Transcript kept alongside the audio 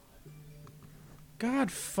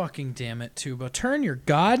God fucking damn it, Tuba. Turn your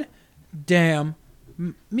goddamn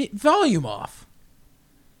volume off.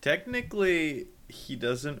 Technically, he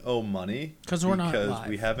doesn't owe money. Because we're not live. Because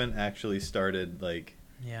we haven't actually started,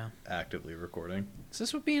 yeah, actively recording. Is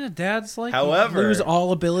this what being a dad's like? However, you lose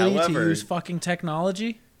all ability to use fucking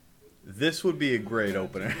technology? This would be a great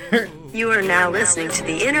opener. You are now listening to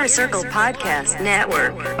the Inner Circle Podcast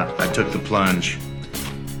Network. I took the plunge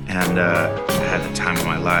and had the time of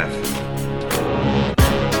my life.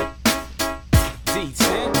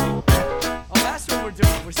 D10. Oh, that's what we're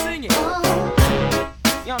doing. We're singing.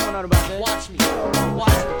 Y'all know nothing about that. Watch me.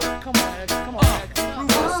 Watch me. Come on, Ed. Come on, Ed. Prove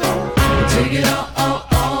yourself. Take it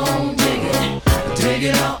all, dig it. Dig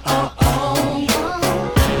it all,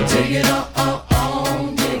 dig it all,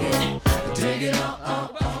 dig it. Dig it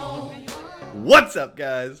all. What's up,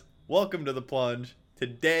 guys? Welcome to The Plunge.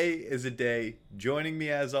 Today is a day. Joining me,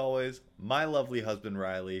 as always, my lovely husband,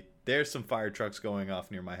 Riley. There's some fire trucks going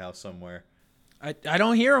off near my house somewhere. I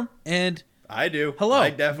don't hear them. And I do. hello.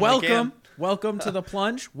 I definitely Welcome. can. Welcome to The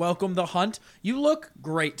Plunge. Welcome The Hunt. You look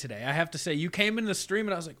great today. I have to say, you came in the stream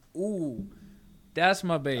and I was like, ooh, that's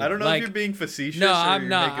my baby. I don't know if you're being facetious. No, or I'm you're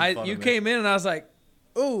not. making fun You of me. came in and I was like,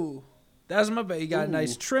 ooh, that's my baby. He got a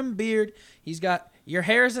nice trim beard. He's got your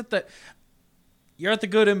hair's you're at the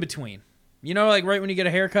good in between. You know, like right when you get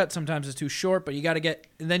a haircut, sometimes it's too short, but you got to get,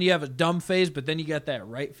 and then you have a dumb phase, but then you got that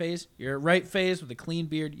right phase. You're at right phase with a clean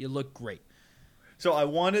beard. You look great. So I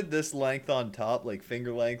wanted this length on top, like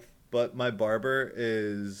finger length, but my barber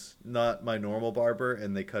is not my normal barber,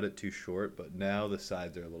 and they cut it too short, but now the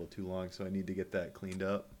sides are a little too long, so I need to get that cleaned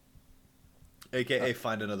up. AKA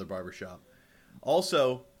find another barber shop.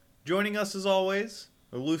 Also, joining us as always,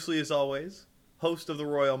 or loosely as always, host of the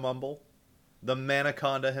Royal Mumble, the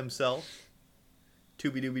Manaconda himself,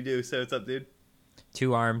 Tooby Dooby Doo. Say what's up, dude.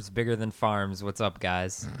 2 arms bigger than farms. What's up,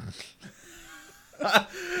 guys?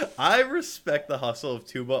 I respect the hustle of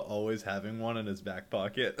Tuba always having one in his back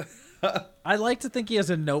pocket. I like to think he has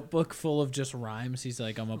a notebook full of just rhymes. He's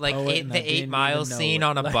like, I'm a Like poet. and I the didn't 8 Mile even know scene it.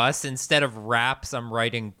 on a Like- bus. Instead of raps, I'm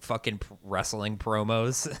writing fucking wrestling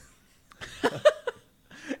promos.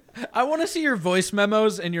 I want to see your voice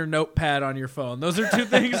memos and your notepad on your phone. Those are two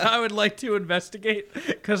things I would like to investigate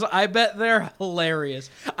because I bet they're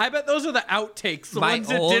hilarious. I bet those are the outtakes, the My ones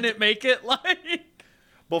that old- didn't make it. Like,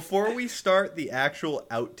 Before we start the actual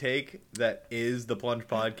outtake that is the Plunge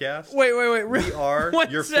Podcast, wait. we are One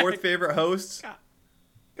your sec. fourth favorite hosts.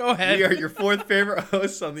 Go ahead. We are your fourth favorite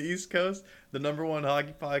hosts on the East Coast, the number one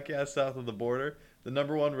hockey podcast south of the border, the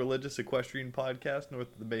number one religious equestrian podcast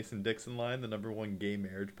north of the Mason-Dixon line, the number one gay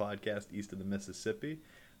marriage podcast east of the Mississippi,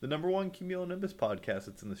 the number one cumulonimbus podcast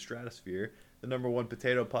that's in the stratosphere, the number one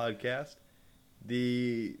potato podcast,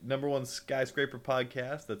 the number one skyscraper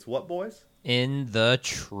podcast that's what, boys? In the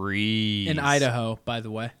trees. In Idaho, by the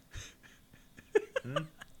way.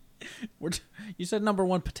 You said number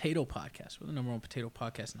one potato podcast. We're the number one potato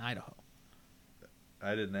podcast in Idaho.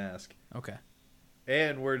 I didn't ask. Okay.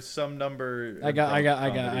 And we're some number. I got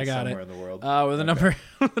comedy it. somewhere in the world. We're the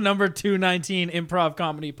Okay. number 219 improv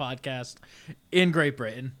comedy podcast in Great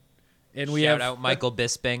Britain. And we Shout have out Michael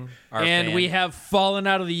Bisping, our and fan. we have fallen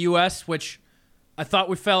out of the U.S., which I thought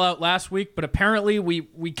we fell out last week, but apparently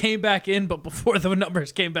we came back in, but before the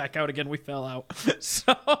numbers came back out again, we fell out.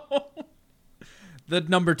 So, the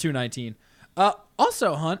number 219.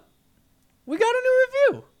 Also, Hunt, we got a new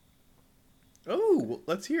review. Oh,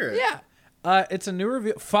 let's hear it. Yeah. It's a new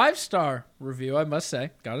review. 5-star review, I must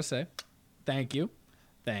say. Gotta say. Thank you.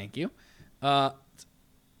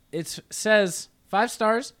 It says, 5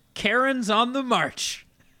 stars, Karen's on the march.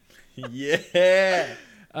 Yeah.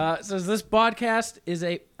 It says this podcast is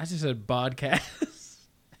I just said podcast.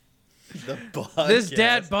 The podcast. This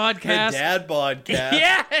dad podcast. The dad podcast.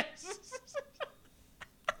 Yes!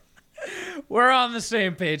 We're on the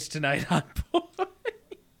same page tonight, Hunt Boy.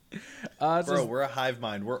 It Bro, says, we're a hive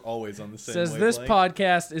mind. We're always on the same says this wavelength.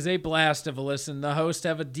 podcast is a blast of a listen. The hosts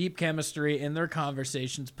have a deep chemistry, and their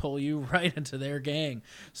conversations pull you right into their gang.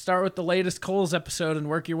 Start with the latest Coles episode and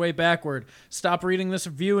work your way backward. Stop reading this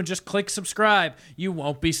review and just click subscribe. You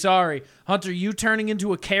won't be sorry. Hunter, you turning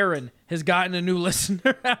into a Karen has gotten a new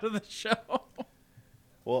listener out of the show.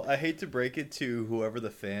 Well, I hate to break it to whoever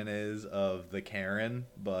the fan is of the Karen,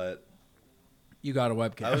 but You got a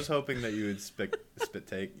webcam. I was hoping that you would spit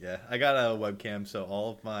take. Yeah, I got a webcam, so all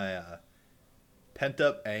of my pent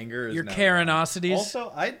up anger is Your now Karenosities. gone.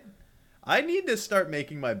 Also, I need to start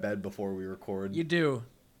making my bed before we record. You do.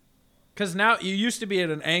 Because now you used to be at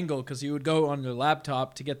an angle because you would go on your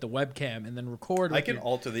laptop to get the webcam and then record with I can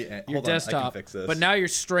alter the your hold on, desktop. I can fix this. But now you're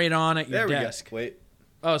straight on at your there we desk. go. Wait.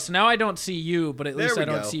 Oh, so now I don't see you, but at There least we I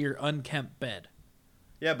don't go. see your unkempt bed.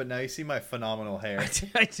 Yeah, but now you see my phenomenal hair.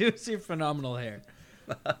 I do see phenomenal hair.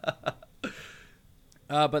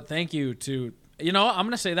 But thank you to, I'm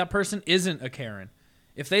going to say that person isn't a Karen.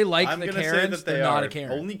 If they like I'm the gonna Karens, say that they're they not are. a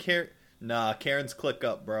Karen. Only Nah, Karens click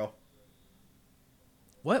up, bro.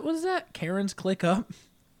 What was that? Karens click up?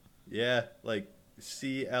 Yeah, like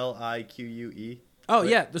CLIQUE. Oh,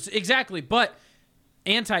 yeah, exactly. But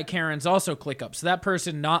anti-Karens also click up. So that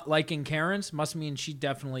person not liking Karens must mean she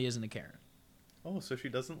definitely isn't a Karen. Oh, so she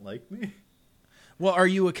doesn't like me? Well, are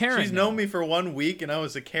you a Karen? She's known me for 1 week, and I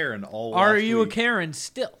was a Karen all Are last you week. a Karen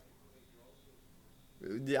still?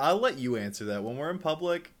 I'll let you answer that. When we're in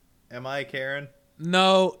public, am I a Karen?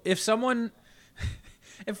 No. If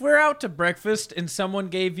we're out to breakfast and someone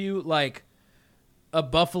gave you, like, a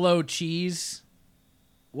buffalo cheese,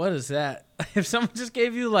 what is that? If someone just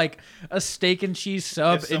gave you, like, a steak and cheese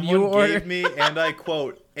sub If and someone you ordered... gave me, and I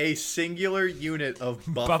quote, a singular unit of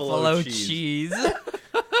buffalo cheese.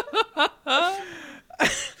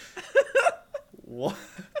 What?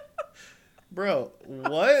 Bro,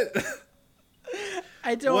 what?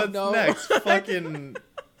 I don't What's know. next? Fucking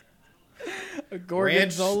A ranch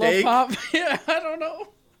gorgonzola steak? pop? Yeah, I don't know.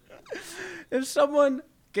 If someone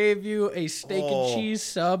gave you a steak and Oh. cheese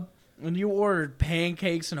sub and you ordered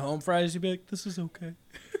pancakes and home fries, you'd be like, this is okay.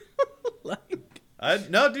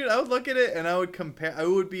 No, dude, I would look at it and I would compare. It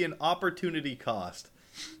would be an opportunity cost.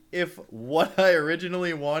 If what I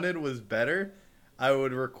originally wanted was better, I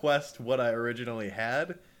would request what I originally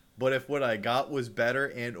had. But if what I got was better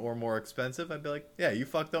and or more expensive, I'd be like, yeah, you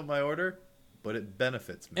fucked up my order, but it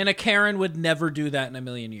benefits me. And a Karen would never do that in a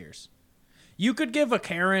million years. You could give a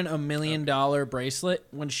Karen $1 million bracelet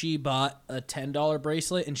when she bought a $10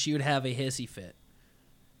 bracelet and she would have a hissy fit.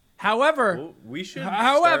 However, Well, we should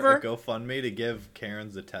However- start a GoFundMe to give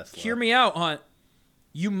Karens a Tesla. hear me out, Hunt.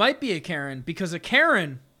 You might be a Karen because a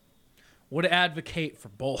Karen would advocate for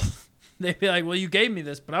both. They'd be like, well, you gave me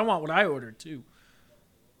this, but I want what I ordered too.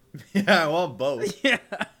 Yeah, I want both. Yeah.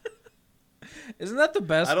 Isn't that the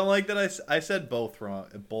best? I don't like that I said both wrong.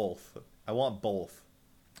 Both. I want both.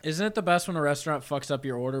 Isn't it the best when a restaurant fucks up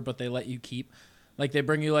your order, but they let you keep? Like, they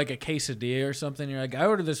bring you, like, a quesadilla or something. You're like, I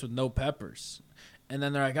ordered this with no peppers. And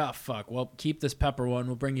then they're like, oh, fuck. Well, keep this pepper one.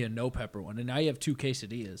 We'll bring you a no pepper one. And now you have 2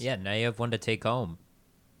 quesadillas. Yeah, now you have one to take home.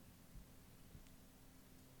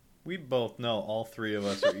 We both know all 3 of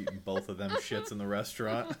us are eating both of them shits in the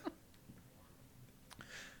restaurant.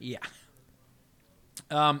 Yeah.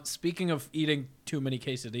 Speaking of eating too many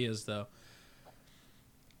quesadillas, though,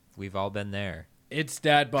 We've all been there. it's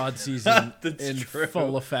dad bod season That's in true.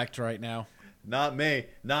 full effect right now. Not me.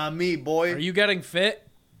 Not me, boy. Are you getting fit?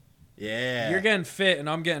 Yeah. You're getting fit, and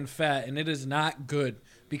I'm getting fat, and it is not good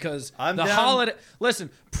because I'm the down. holiday. Listen,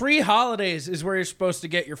 pre-holidays is where you're supposed to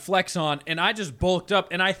get your flex on, and I just bulked up,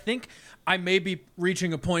 and I think I may be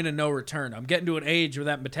reaching a point of no return. I'm getting to an age where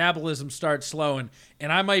that metabolism starts slowing,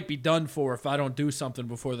 and I might be done for if I don't do something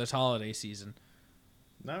before this holiday season.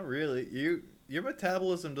 Not really. Your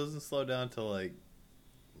metabolism doesn't slow down till like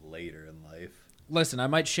later in life. Listen, I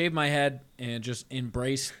might shave my head and just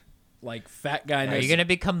embrace like fat guy. Are you going to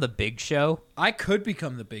become the Big Show? I could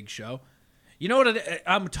become the Big Show. You know what?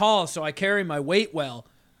 I'm tall, so I carry my weight well.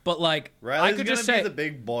 But like, Riley's I could gonna just be say, the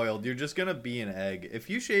big boiled. You're just gonna be an egg. If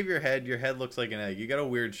you shave your head looks like an egg. You got a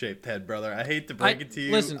weird shaped head, brother. I hate to break it to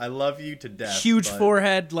you. listen, I love you to death. huge but-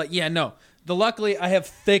 forehead. Like, yeah, no. Luckily, I have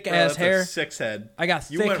thick Bro, ass that's hair. a 6 head. I got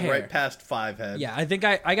You thick went hair. right past 5 head. Yeah, I think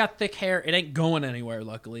I got thick hair. It ain't going anywhere,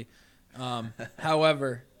 luckily.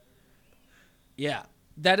 However, yeah,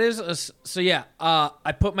 that is so. Yeah,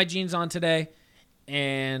 I put my jeans on today,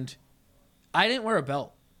 and I didn't wear a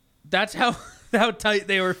belt. That's how tight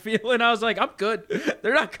they were feeling. I was like, I'm good.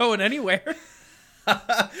 They're not going anywhere.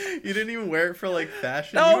 You didn't even wear it for like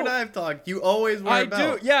fashion. No. You and I have talked. You always wear I a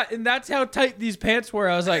belt. do, yeah, and that's how tight these pants were.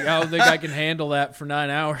 I was like, I don't think I can handle that for 9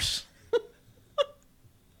 hours.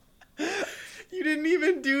 You didn't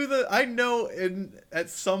even do the. I know. At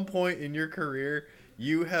some point in your career,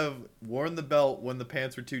 you have worn the belt when the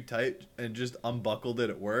pants were too tight and just unbuckled it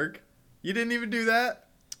at work. You didn't even do that.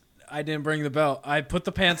 I didn't bring the belt. I put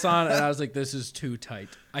the pants on, and I was like, this is too tight.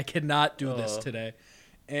 I cannot do this today.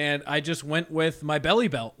 And I just went with my belly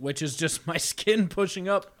belt, which is just my skin pushing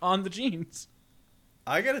up on the jeans.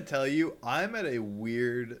 I gotta tell you, I'm at a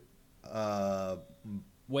weird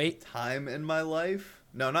Wait. time in my life.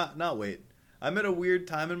 No, not wait. I'm at a weird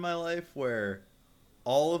time in my life where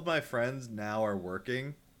all of my friends now are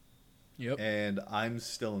working Yep. and I'm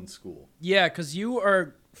still in school. Yeah, because you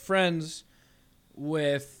are friends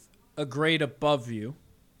with a grade above you.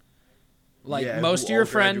 Like Yeah, most who of your all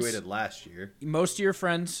friends, graduated last year. most of your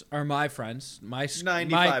friends are my friends.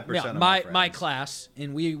 95% of my my friends. class,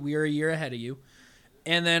 and we're a year ahead of you.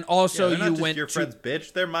 And then also They're not you just went your to, friends,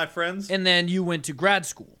 bitch. They're my friends. and then you went to grad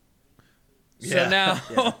school. So Yeah,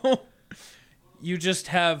 now you just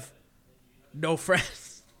have no friends.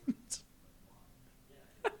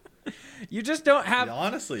 You just don't have.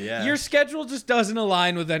 Honestly, yeah. Your schedule just doesn't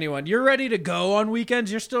align with anyone. You're ready to go on weekends.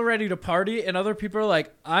 You're still ready to party, and other people are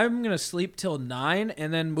like, "I'm gonna sleep till 9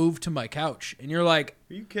 and then move to my couch." And you're like,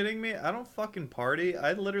 Are you kidding me? I don't fucking party.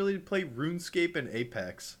 I literally play RuneScape and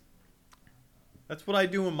Apex. That's what I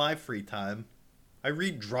do in my free time. I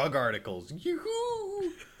read drug articles.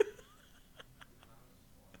 Yoo-hoo!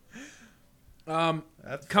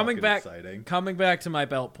 That's coming fucking back. exciting. Coming back to my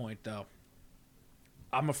belt point though.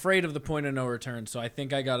 I'm afraid of the point of no return, so I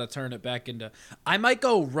think I gotta turn it back into. I might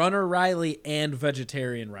go runner Riley and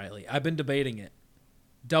vegetarian Riley. I've been debating it,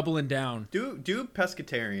 doubling down. Do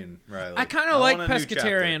pescatarian, Riley. I kind of like want a new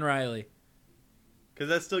pescatarian Riley. because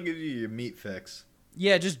that still gives you your meat fix.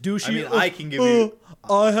 Yeah, just douchey. I mean, I can give you.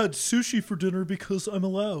 I had sushi for dinner because I'm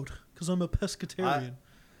allowed, because I'm a pescatarian.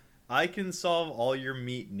 I can solve all your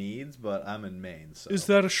meat needs, but I'm in Maine, so. Is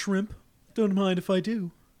that a shrimp? Don't mind if I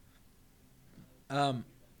do.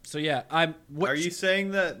 So yeah, Are you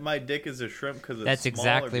saying that my dick is a shrimp because it's That's small,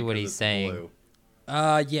 exactly or what because he's it's saying.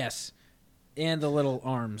 blue? Yes, and the little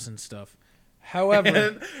arms and stuff.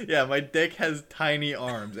 However, Yeah, my dick has tiny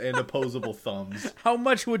arms and opposable thumbs. how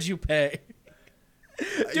much would you pay,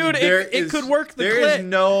 dude? There It could work the There clit. is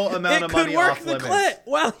no amount It of could money work off the limits. clit.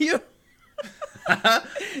 Well, you.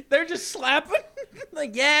 They're just slapping,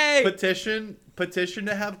 like yay. Petition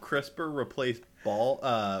to have CRISPR replace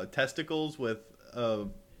testicles with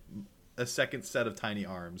a second set of tiny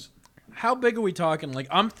arms. How big are we talking? Like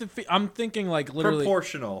I'm thinking like literally.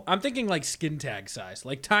 Proportional. I'm thinking like skin tag size,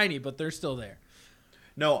 like tiny, but they're still there.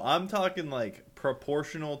 No, I'm talking like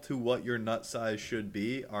proportional to what your nut size should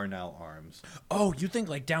be are now arms. Oh, you think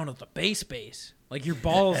like down at the base, like your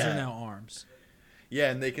balls are now arms. Yeah,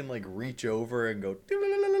 and they can like reach over and go.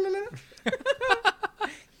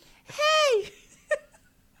 Hey.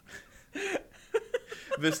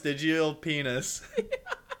 Vestigial penis.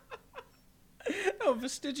 Oh,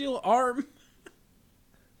 vestigial arm.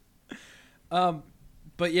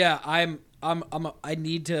 But yeah, I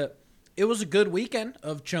need to. It was a good weekend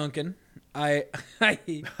of chunking.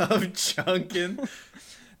 Of chunking.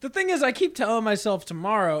 The thing is, I keep telling myself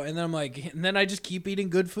tomorrow, and then I'm like, and then I just keep eating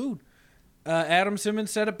good food. Adam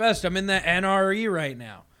Simmons said it best. I'm in that NRE right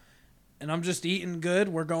now, and I'm just eating good.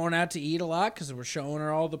 We're going out to eat a lot because we're showing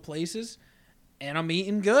her all the places, and I'm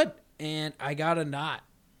eating good. And I gotta not.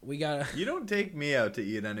 We gotta. You don't take me out to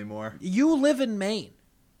eat anymore. You live in Maine.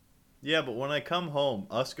 Yeah, but when I come home,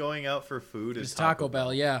 us going out for food is It's Taco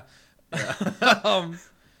Bell, yeah.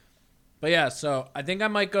 But yeah, so I think I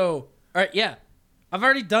might go. All right, yeah. I've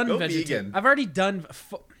already done Go vegetarian. vegan. I've already done.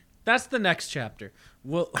 That's the next chapter.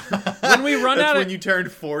 Well, when we run That's out when of you turn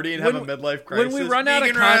 40 and have a midlife crisis. when we run out of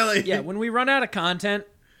Vegan Riley. yeah, when we run out of content,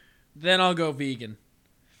 then I'll go vegan.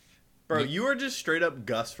 Bro, you are just straight up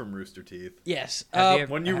Gus from Rooster Teeth. Yes. Have you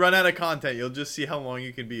ever- When you run out of content, you'll just see how long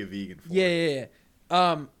you can be a vegan for. Yeah.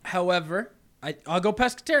 However, I'll go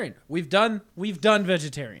pescatarian. We've done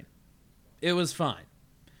vegetarian. It was fine.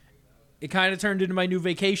 It kind of turned into my new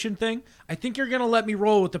vacation thing. I think you're gonna let me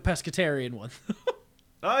roll with the pescatarian one.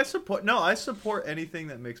 I support anything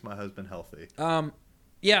that makes my husband healthy.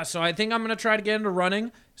 Yeah, so I think I'm gonna try to get into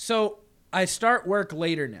running. So I start work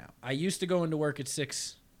later now. I used to go into work at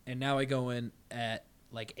 6, and now I go in at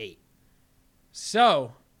like 8.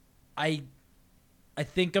 So I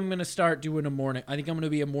think I'm gonna start doing a morning. I think I'm gonna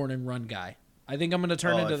be a morning run guy. I think I'm gonna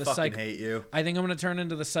turn into the I hate you. I think I'm gonna turn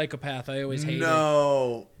into the psychopath I always hated.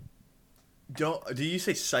 No. Do you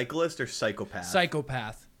say cyclist or psychopath?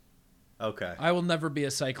 Psychopath. Okay. I will never be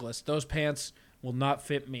a cyclist. Those pants will not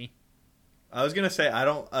fit me. I was gonna say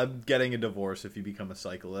I'm getting a divorce if you become a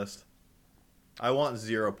cyclist. I want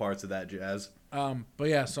 0 parts of that jazz. But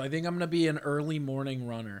yeah, so I think I'm gonna be an early morning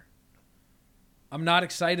runner. I'm not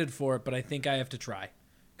excited for it, but I think I have to try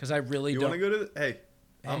because I really You don't. want to go to? Hey,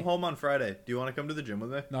 I'm home on Friday. Do you want to come to the gym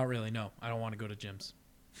with me? Not really. No, I don't want to go to gyms.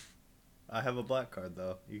 I have a black card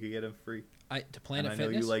though. You could get him free. To Planet And I know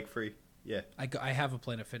Fitness. you like free. Yeah. I have a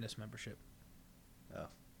Planet Fitness membership. Oh.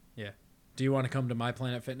 Yeah. Do you want to come to my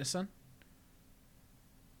Planet Fitness, son?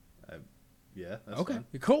 Yeah. That's Okay. fine.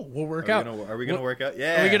 Cool. We'll work out. Are we gonna work out?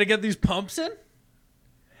 Yeah. Are we gonna get these pumps in?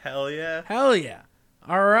 Hell yeah. Hell yeah!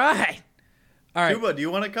 All right. All right. Tuba, do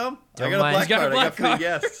you want to come? Don't I got mind. a He's black got a card. black I got free card.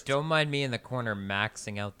 guests. Don't mind me in the corner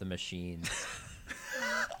maxing out the machines.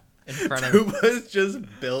 front of Tuba's just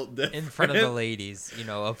built different. in front of the ladies,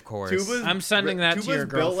 of course. Tuba's, sending that to Tuba's your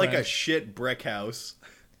built like a girlfriend. shit brick house.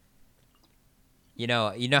 You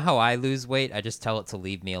know how I lose weight? I just tell it to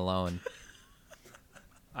leave me alone.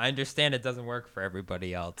 I understand it doesn't work for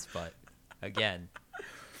everybody else, but again,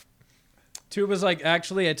 Tuba's like,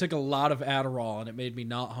 actually, I took a lot of Adderall and it made me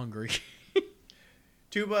not hungry.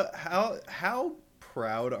 Tuba, how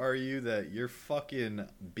proud are you that your fucking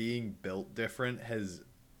being built different has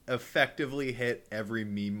effectively hit every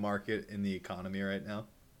meme market in the economy right now?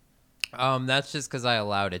 that's just because I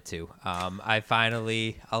allowed it to. I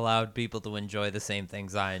finally allowed people to enjoy the same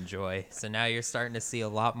things I enjoy. So now you're starting to see a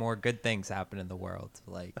lot more good things happen in the world.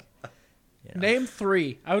 Like, Name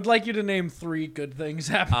 3. I would like you to name 3 good things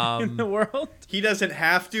happening in the world. He doesn't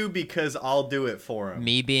have to because I'll do it for him.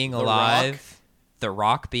 me being The alive, The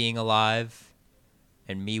Rock being alive,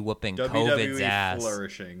 and me whooping COVID's WWE ass.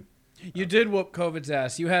 flourishing. You did whoop COVID's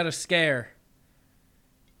ass. You had a scare.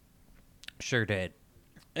 Sure did.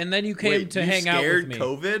 And then you came Wait, to you hang out with scared me.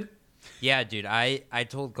 COVID? Yeah, dude, I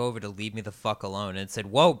told COVID to leave me the fuck alone and said,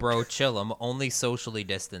 "Whoa, bro, chill. I'm only socially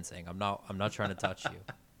distancing. I'm not trying to touch you."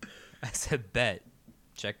 I said, "Bet.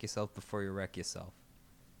 Check yourself before you wreck yourself."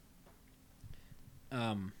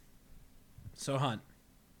 So, Hunt,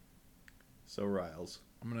 So Riles.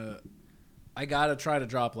 I gotta try to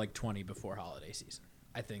drop like 20 before holiday season.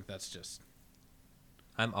 I think that's just...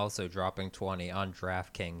 I'm also dropping 20 on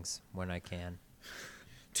DraftKings when I can.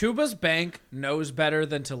 Tuba's bank knows better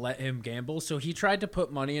than to let him gamble, so he tried to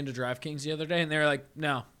put money into DraftKings the other day, and they were like,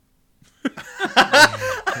 no.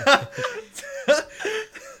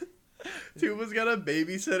 Tuba's got a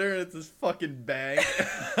babysitter and it's his fucking bank.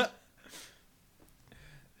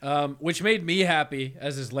 Which made me happy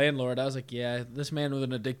as his landlord. I was like, yeah, this man with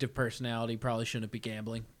an addictive personality probably shouldn't be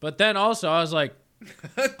gambling. But then also I was like,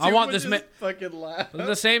 I want this man... fucking laugh. At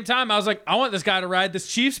the same time, I was like, I want this guy to ride this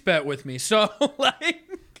Chiefs bet with me. So, like...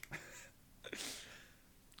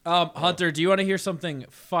 Hunter, do you want to hear something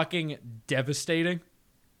fucking devastating?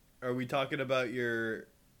 Are we talking about your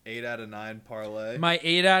 8 out of 9 parlay? My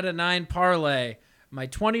 8 out of 9 parlay. My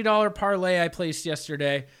 $20 parlay I placed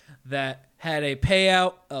yesterday that had a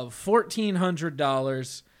payout of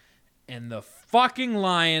 $1,400. And the fucking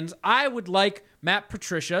Lions, I would like Matt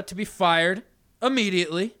Patricia to be fired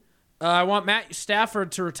immediately. I want Matt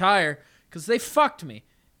Stafford to retire because they fucked me.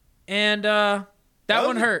 And that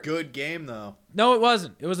one was a hurt. Good game though. No, it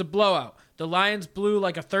wasn't. It was a blowout. The Lions blew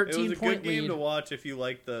like a It was a 13-point good game lead. to watch if you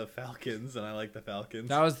like the Falcons, and I like the Falcons.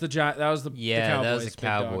 That was the Yeah, Cowboys. that was a big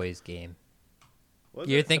dog. Cowboys game. Was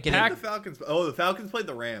You're it? thinking Who did it- the Falcons. Oh, the Falcons played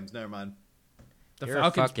the Rams. Never mind. The You're a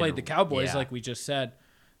Falcons fucking- played the Cowboys, yeah. like we just said.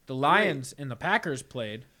 The Lions and the Packers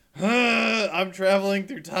played. I'm traveling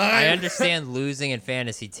through time. I understand losing in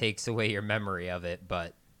fantasy takes away your memory of it,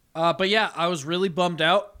 but But yeah, I was really bummed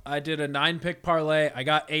out. I did a 9-pick parlay. I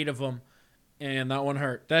got 8 of them, and that one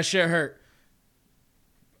hurt. That shit hurt.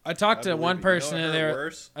 I talked to one person in there.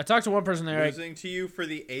 Worse? I talked to one person there. Like, Losing to you for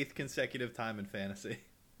the 8th consecutive time in fantasy.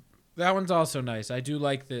 that one's also nice. I do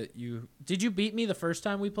like that you... Did you beat me the first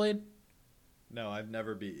time we played? No, I've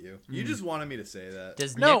never beat you. You just wanted me to say that.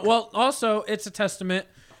 does No, Nick, well, also, it's a testament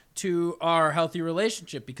to our healthy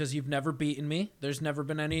relationship because you've never beaten me. There's never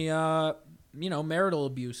been any, marital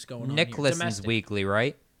abuse going on Nick here. listens Domestic. weekly,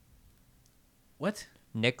 right? What?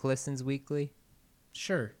 Nick listens weekly?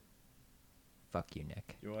 Sure. Fuck you,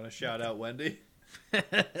 Nick. You want to shout out Wendy?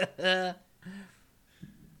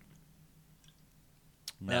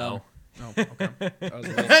 No. Oh, okay. That was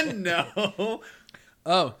a little- No.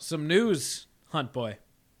 Oh, some news, Hunt Boy.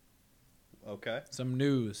 Okay. Some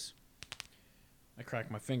news. I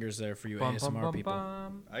cracked my fingers there for you ASMR people.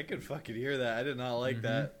 I could fucking hear that. I did not like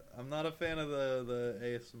that. I'm not a fan of the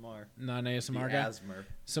ASMR. Not an ASMR The guy. ASMR.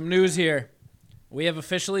 Some news here. We have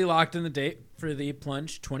officially locked in the date for the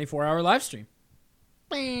Plunge 24-hour live stream.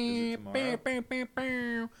 Is it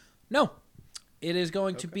tomorrow? No. It is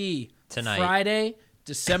going to be Tonight. Friday,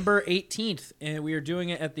 December 18th, and we are doing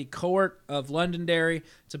it at the Court of Londonderry.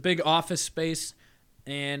 It's a big office space,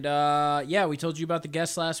 and we told you about the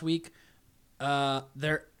guests last week. I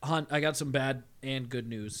got some bad and good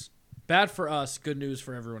news. Bad for us, good news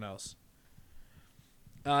for everyone else.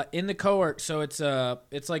 In the Court, so it's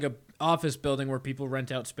like a office building where people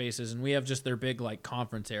rent out spaces, and we have just their big like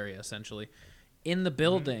conference area essentially. In the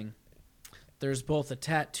building, there's both a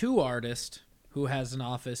tattoo artist who has an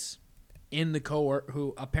office in the Court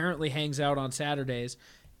who apparently hangs out on Saturdays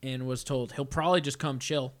and was told he'll probably just come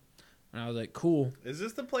chill. And I was like, cool. Is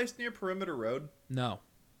this the place near Perimeter Road? No.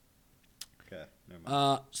 Okay, never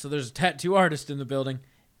mind. So there's a tattoo artist in the building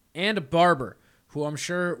and a barber who I'm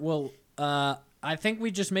sure will I think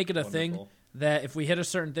we just make it a thing Wonderful. that if we hit a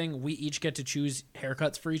certain thing, we each get to choose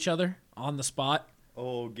haircuts for each other on the spot.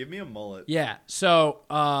 Oh, give me a mullet. Yeah. So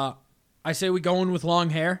I say we go in with long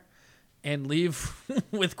hair and leave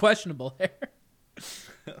with questionable hair.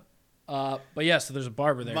 But yeah, so there's a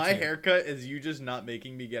barber there. My too. haircut is you just not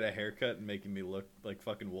making me get a haircut and making me look like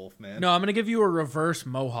fucking Wolfman. No, I'm gonna give you a reverse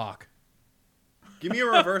mohawk. Give me a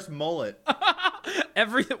reverse mullet.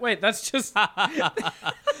 Wait, that's just.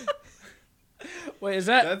 Wait, is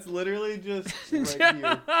that? That's literally just right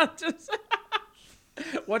here. Just...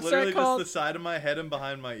 What's Literally that called? just the side of my head and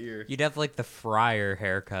behind my ear. You'd have like the friar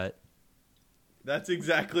haircut. That's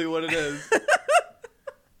exactly what it is.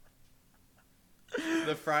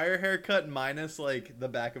 The friar haircut minus like the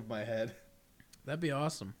back of my head. That'd be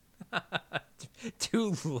awesome.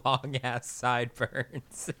 2 long ass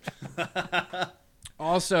sideburns.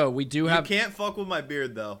 Also, we do You have can't fuck with my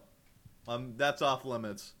beard though. That's off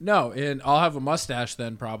limits. no, and I'll have a mustache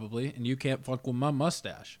then probably, and you can't fuck with my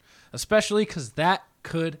mustache, especially because that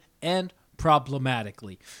could end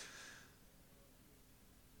problematically.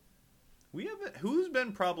 We haven't. Who's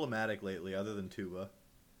been problematic lately other than Tuba?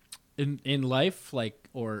 In life, like,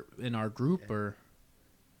 or in our group, or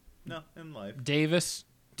No, in life. Davis.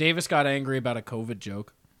 Davis got angry about a COVID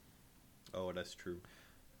joke. Oh, that's true.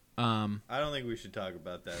 I I don't think we should talk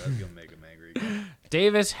about that. That's gonna make him angry again.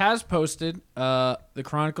 Davis has posted the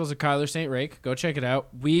Chronicles of Kyler St. Rake. Go check it out.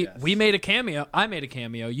 We made a cameo. I made a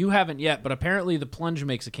cameo. You haven't yet, but apparently the Plunge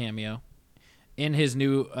makes a cameo in his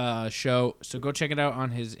new show. So go check it out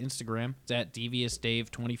on his Instagram. It's at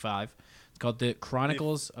DeviousDave25. It's called the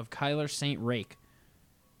Chronicles of Kyler St. Rake.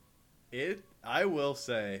 I will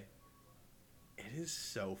say, it is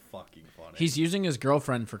so fucking funny. He's using his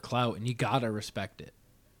girlfriend for clout, and you gotta respect it.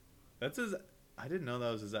 That's his. I didn't know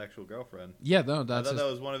that was his actual girlfriend. Yeah, no, I that's thought his, that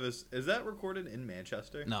was one of his. Is that recorded in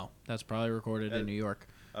Manchester? no, that's probably recorded in New York.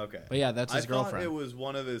 Okay. But yeah, that's his I girlfriend. thought it was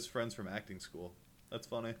one of his friends from acting school. That's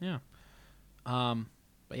funny. Yeah.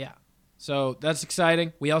 But yeah. So that's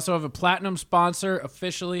exciting. We also have a platinum sponsor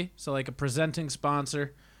officially, so like a presenting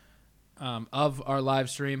sponsor of our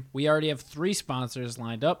live stream. We already have 3 sponsors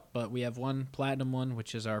lined up, but we have one platinum one,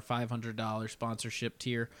 which is our $500 sponsorship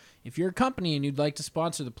tier. If you're a company and you'd like to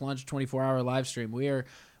sponsor the Plunge 24-hour live stream, we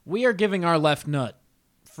are giving our left nut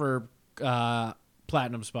for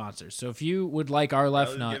platinum sponsors. So if you would like our I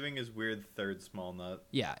left was nut, giving his weird third small nut.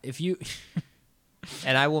 yeah, if you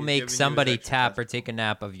And I will He's make giving you his somebody extra tap or testicle. take a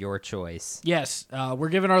nap of your choice. yes, we're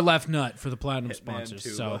giving our left nut for the platinum Hitman sponsors.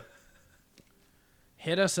 Tuba. So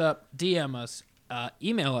hit us up, DM us,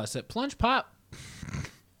 email us at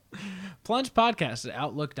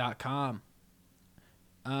plungepodcast@outlook.com.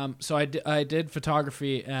 So I did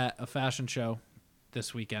photography at a fashion show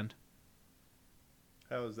this weekend.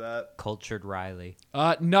 How was that? Cultured Riley.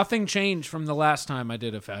 Nothing changed from the last time I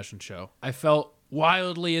did a fashion show. I felt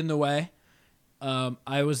wildly in the way. I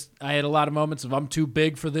had a lot of moments of I'm too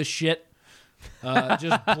big for this shit.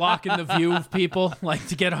 Just blocking the view of people, like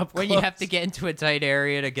to get up When close. you have to get into a tight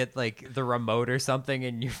area to get like the remote or something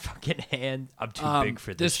in your fucking hand. I'm too big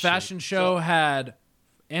for this shit. fashion show had,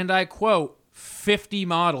 and I quote, 50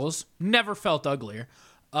 models. Never felt uglier.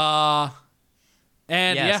 And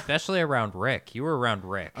yeah, especially around Rick. You were around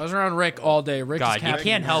Rick. I was around Rick all day. Rick God, is you Captain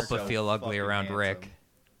can't help America. but feel ugly fucking around handsome. Rick.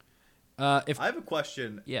 If I have a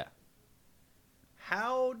question. yeah,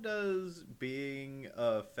 How does being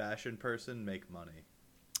a fashion person make money?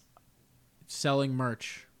 selling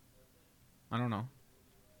merch. I don't know.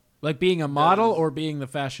 Like being a model Does- or being the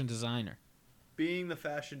fashion designer. Being the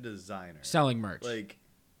fashion designer. Selling merch. Like,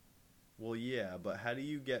 well, yeah, but how do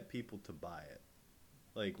you get people to buy it?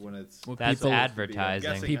 Like when it's Well, That's people- I'm advertising.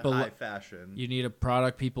 guessing People- high fashion. You need a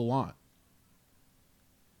product people want.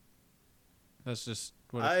 That's just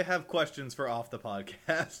what. I have questions for off the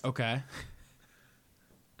podcast. Okay.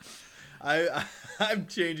 I'm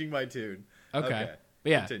changing my tune. Okay. But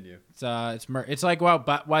yeah, Continue. it's like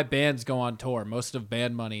why bands go on tour. Most of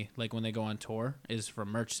band money, like when they go on tour, is from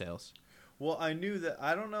merch sales. Well, I knew that.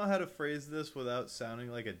 I don't know how to phrase this without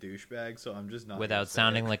sounding like a douchebag, so I'm just not. gonna Without say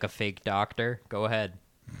sounding it. like a fake doctor. Go ahead.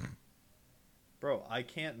 Bro, I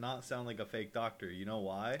can't not sound like a fake doctor. You know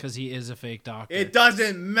why? Because he is a fake doctor. It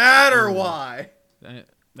doesn't matter why.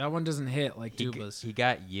 That one doesn't hit like He, Tuba's. he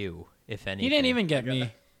got you, if anything. He didn't even get I got-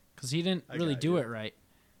 me because he didn't I really got do you. it right.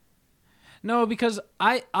 No, because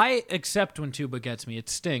I accept when Tuba gets me. It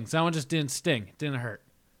stings. That one just didn't sting. It didn't hurt.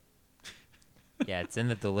 Yeah, it's in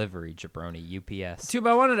the delivery, jabroni. UPS. Tuba,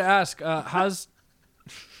 I wanted to ask, how's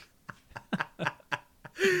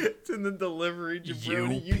It's in the delivery,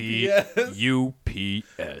 jabroni,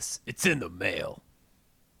 UPS. UPS. It's in the mail.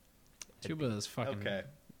 Tuba is fucking Okay.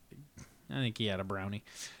 I think he had a brownie.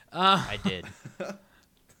 I did.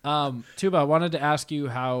 Tuba, I wanted to ask you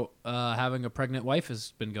how having a pregnant wife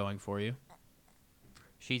has been going for you.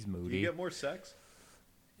 She's Do moody you get more sex?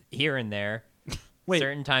 here and there, Wait.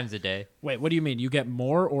 certain times a day. Wait, what do you mean? You get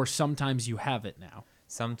more, or sometimes you have it now? No,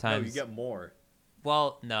 Sometimes. you get more.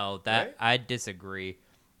 Well, no, that Right? I disagree.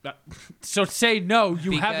 So say no,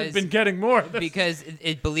 you haven't Because- been getting more. Because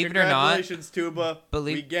believe it or not, Congratulations, Tuba.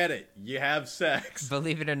 Believe- we get it. You have sex.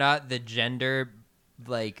 believe it or not, the gender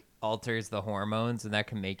like alters the hormones, and that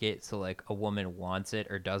can make it so like a woman wants it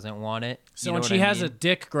or doesn't want it. So You know when what she I has a mean?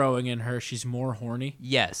 dick growing in her, she's more horny.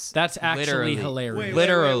 yes, That's actually literally. hilarious. Wait,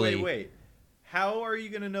 Literally. wait. How are you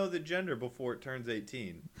going to know the gender before it turns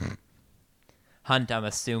 18? Hunt, I'm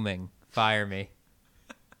assuming. Fire me.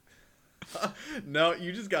 No,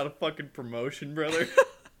 you just got a fucking promotion, brother.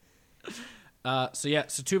 So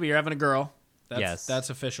Tuba, you're having a girl. Yes. That's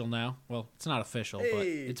official now. Well, it's not official, but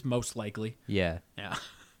Hey. it's most likely. Yeah. Yeah.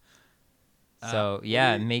 So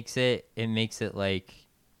yeah, it makes it like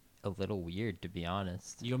a little weird, to be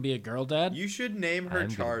honest. You gonna be a girl dad? You should name her I'm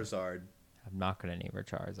gonna- Charizard. I'm not gonna name her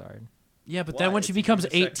Charizard. Yeah, but Why? then when It's she a becomes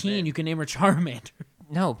unisex 18, name. you can name her Charmander.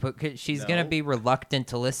 No, but she's gonna No. be reluctant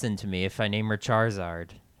to listen to me if I name her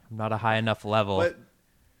Charizard. I'm not a high enough level. But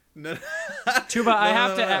no, Tuba, I No, have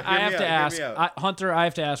no, to. no, I hear have me to out, hear ask, me out. Hunter. I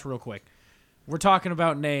have to ask real quick. We're talking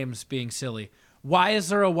about names being silly. Why is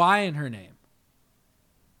there a Y in her name?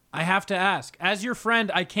 I have to ask. As your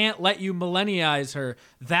friend, I can't let you millennialize her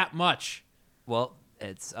that much. Well,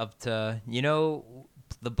 it's up to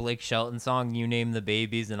the Blake Shelton song. You name the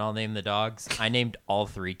babies and I'll name the dogs. I named all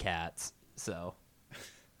 3 cats. So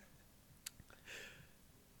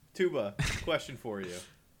Tuba, question for you.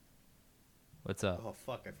 what's up? Oh,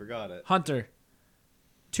 fuck, I forgot it. Hunter,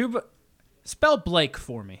 Tuba, spell Blake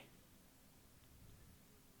for me.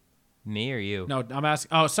 Me or you? No, I'm asking.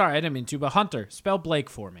 Oh, sorry, I didn't mean Tuba. Hunter, spell Blake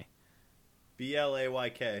for me.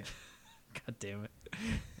 BLAYK. God damn it.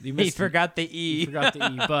 You He missed forgot the E. You forgot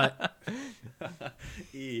the E, but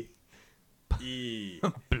E. E.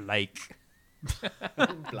 Blake.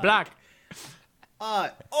 black. Oi.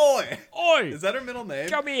 Oi. Is that her middle name?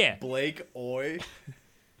 Come here. Blake Oi.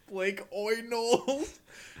 Blake Oi Knowles.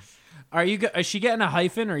 Is she getting a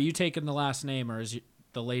hyphen, or are you taking the last name, or is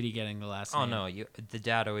the lady getting the last Oh name? no, the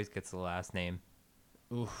dad always gets the last name.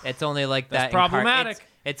 Oof. It's only like That's that. in problematic.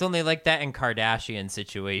 It's only like that in Kardashian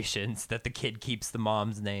situations that the kid keeps the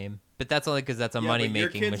mom's name. But that's only because that's a money Your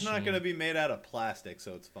making kid's machine. not going to be made out of plastic,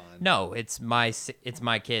 so it's fine. No, it's my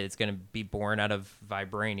kid. It's gonna be born out of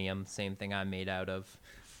vibranium, same thing I'm made out of.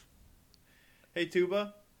 Hey,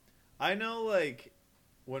 Tuba, I know, like,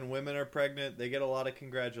 when women are pregnant, they get a lot of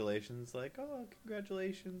congratulations. Like, oh,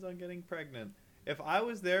 congratulations on getting pregnant. If I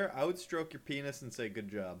was there, I would stroke your penis and say, good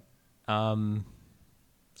job.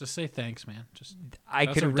 Just say thanks, man. Just I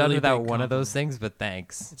That's could a have done really without big one of those compliment. things, but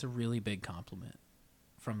thanks. it's a really big compliment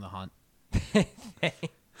from the Hunt.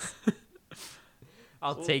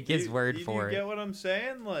 I'll Well, take his word do for you it. get what I'm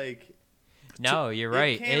saying? Like, No, you're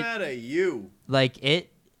right. It came out of you.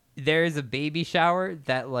 There's a baby shower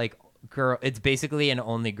that it's basically an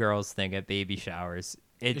only girls thing at baby showers.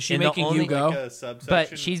 Is she making you go? Like a subsection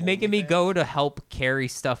But she's making me OnlyFans? go to help carry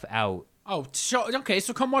stuff out. Oh, okay.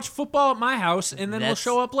 So come watch football at my house, and then we'll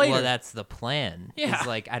show up later. Well, that's the plan. Yeah. It's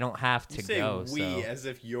like I don't have to You say go. we So. as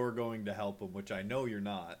if you're going to help him, which I know you're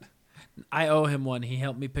not. I owe him one. He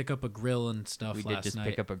helped me pick up a grill and stuff We last did just night.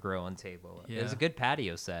 pick up a grill and table. It was Yeah. a good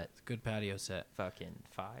patio set. Good patio set. Fucking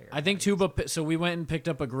fire. I think Tuba. So we went and picked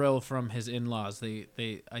up a grill from his in-laws.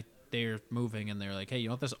 They're moving, and they're like, "Hey, you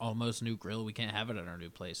want this almost new grill? We can't have it at our new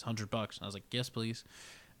place. $100." And I was like, "Yes, please."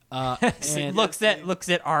 And looks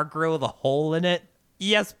at our grill with a hole in it.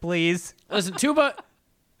 Yes, please. listen, Tuba.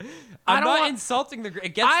 I'm don't not want- insulting the grill.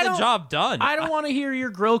 It I gets the don't- job done. I don't want to hear your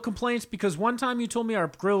grill complaints because one time you told me our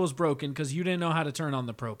grill was broken because you didn't know how to turn on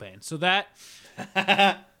the propane. So that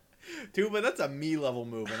Tuba, that's a me level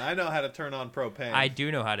move, and I know how to turn on propane. I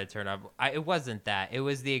do know how to turn up. It wasn't that. It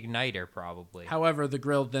was the igniter, probably. However, the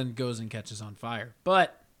grill then goes and catches on fire.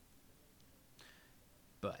 But,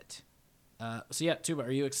 so yeah, Tuba,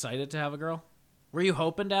 are you excited to have a girl? Were you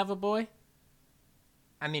hoping to have a boy?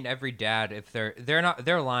 I mean, every dad, if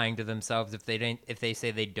they're lying to themselves if they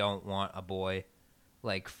say they don't want a boy,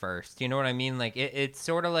 like first. You know what I mean? Like it's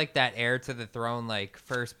sort of like that heir to the throne, like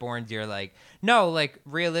firstborns. You're like, no, like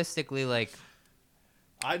realistically, like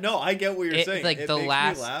I know, I get what you're saying. like It the makes me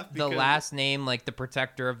last laugh the because last name, like the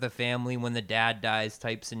protector of the family when the dad dies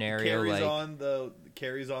type scenario. carries Like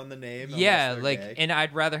on the name. yeah, unless they're like gay. and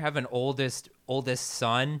I'd rather have an oldest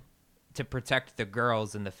son to protect the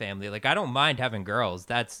girls in the family. Like, I don't mind having girls.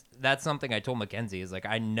 That's something I told Mackenzie, is like,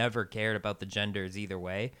 I never cared about the genders either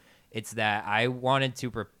way. It's that I wanted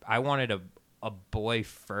a boy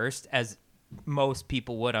first, as most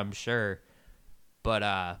people would, I'm sure. But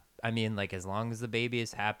I mean, like, as long as the baby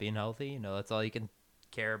is happy and healthy, you know, that's all you can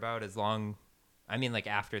care about. Like,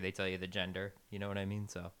 after they tell you the gender, you know what I mean?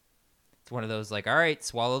 So it's one of those, like, all right,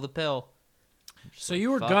 swallow the pill. So you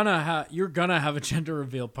were gonna have a gender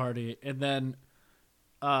reveal party, and then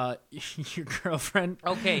your girlfriend.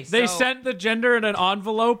 Okay, they so sent the gender in an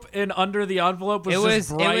envelope, and under the envelope was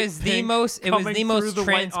the most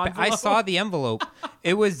I saw the envelope.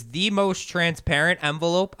 It was the most transparent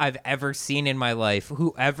envelope I've ever seen in my life.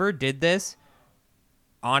 Whoever did this,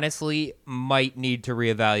 honestly, might need to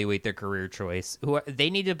reevaluate their career choice. They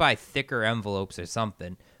need to buy thicker envelopes or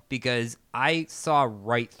something, because I saw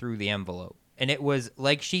right through the envelope. And it was,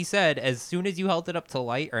 like she said, as soon as you held it up to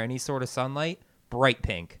light or any sort of sunlight, bright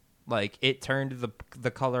pink. Like, it turned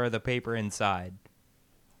the color of the paper inside.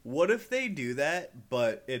 What if they do that,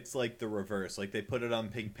 but it's like the reverse? Like, they put it on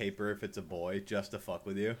pink paper if it's a boy, just to fuck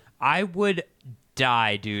with you? I would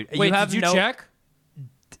die, dude. Wait, did you check?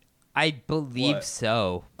 I believe What?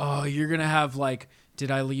 so. Oh, you're gonna have, like,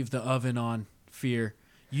 did I leave the oven on fear?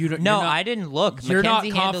 I didn't look. You're Mackenzie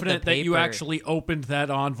not handled confident the that you paper. actually opened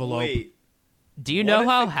that envelope. Wait, Do you What know if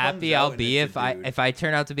how it comes happy out I'll and be it's a if dude? I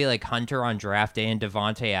turn out to be like Hunter on draft day and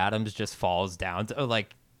Devontae Adams just falls down to,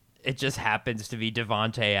 like, it just happens to be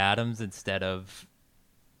Devontae Adams instead of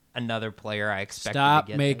another player I expected Stop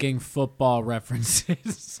to get making football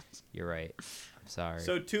references. You're right. I'm sorry.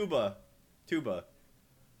 so Tuba,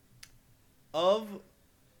 of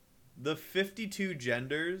the 52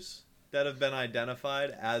 genders that have been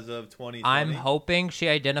identified as of 2020, I'm hoping she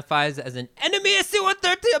identifies as an enemy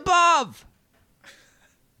SC-130 above.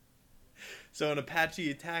 so an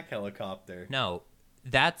Apache attack helicopter. No,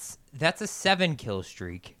 that's a 7 kill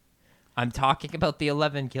streak. I'm talking about the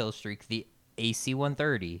 11 kill streak, the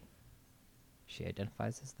AC-130. She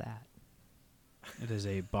identifies as that. It is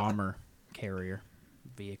a bomber carrier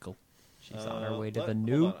vehicle. She's on her way to the Hold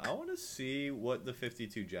nuke. on. I want to see what the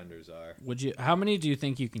 52 genders are. How many do you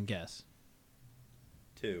think you can guess?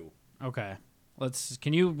 2. Okay.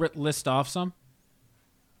 Can you list off some?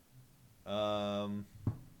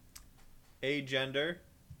 Agender.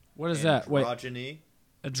 What is that? Wait, Androgyny.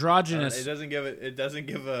 androgynous. It doesn't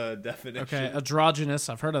give a definition. Okay, androgynous.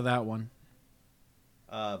 I've heard of that one.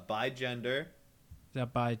 Bigender. Is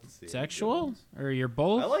that see, bisexual? good Or you're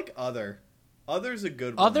both? I like other. Other's a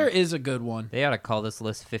good one. Other is a good one. They ought to call this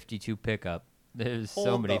list 52 pickup. There's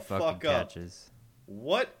so Hold many the fucking fuck up. catches.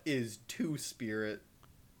 What is Two-Spirit?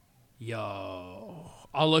 Yo,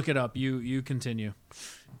 I'll look it up. You continue.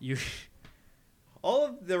 You All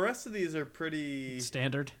of the rest of these are pretty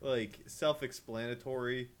standard. like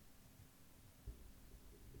self-explanatory.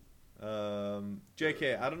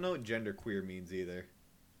 JK, I don't know what genderqueer means either.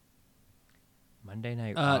 Monday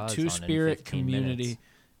Night Raw is on in Two-Spirit 15 community. minutes.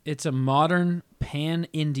 It's a modern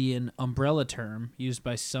pan-Indian umbrella term used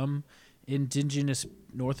by some indigenous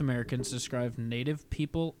North Americans to describe native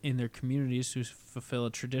people in their communities who fulfill a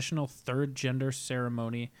traditional third gender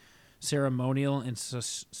ceremonial and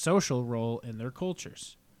social role in their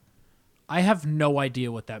cultures. I have no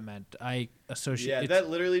idea what that meant. I associate. Yeah, that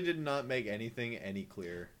literally did not make anything any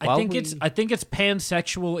clearer. I think it's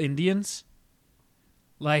pansexual Indians.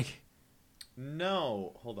 Like,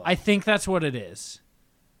 No, hold on. I think that's what it is.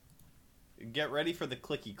 Get ready for the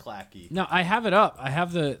clicky clacky. No, I have it up. I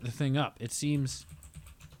have the thing up. It seems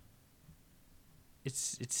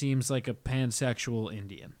like a pansexual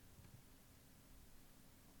Indian.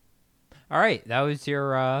 All right, that was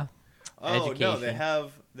your education. No,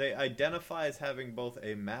 they identify as having both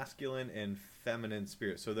a masculine and feminine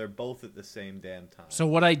spirit, so they're both at the same damn time. So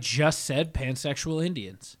what I just said, pansexual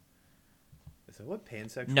Indians. Is that what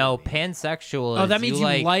pansexual No, means? pansexual is Oh, that means you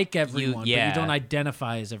like everyone, yeah. but you don't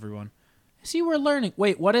identify as everyone. See, we're learning.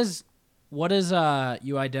 Wait, what is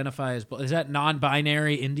you identify as? Is that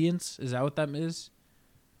non-binary Indians? Is that what that is?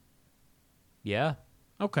 Yeah,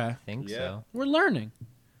 Okay, I think Yeah. so. we're learning.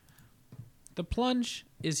 The plunge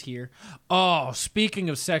is here. Oh, speaking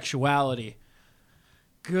of sexuality.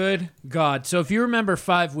 Good God. So if you remember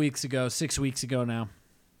 6 weeks ago now.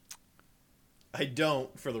 I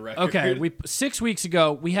don't, for the record. Okay, 6 weeks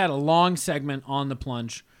ago, we had a long segment on the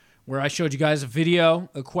plunge where I showed you guys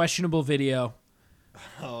a questionable video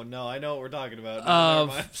Oh no, I know what we're talking about. No, never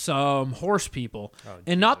mind. of some horse people. Oh,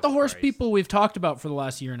 And not the Jesus horse Christ. people we've talked about for the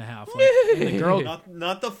last year and a half. Like, and the girl,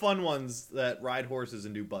 Not the fun ones that ride horses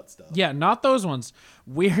and do butt stuff. yeah, not those ones.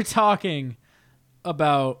 We're talking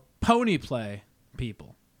about pony play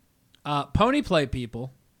people. Pony play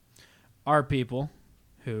people are people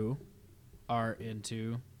who are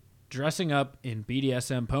into dressing up in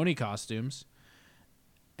BDSM pony costumes,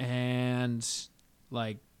 and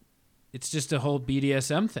like it's just a whole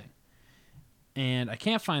BDSM thing. And I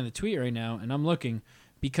can't find the tweet right now, and I'm looking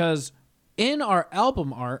because in our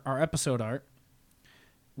album art, our episode art,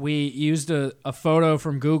 we used a photo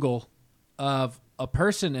from Google of a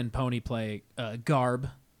person in pony play garb.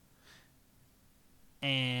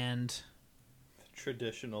 And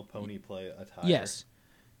traditional pony play attire. Yes.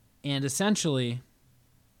 And essentially,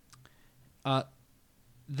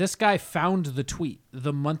 this guy found the tweet,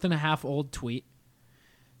 the month-and-a-half-old tweet,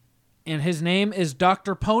 and his name is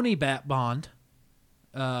Dr. Pony Bat Bond,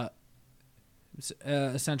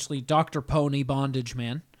 essentially Dr. Pony Bondage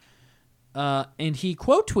Man. And he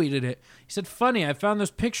quote tweeted it. He said, "Funny, I found this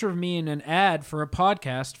picture of me in an ad for a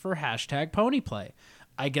podcast for #ponyplay.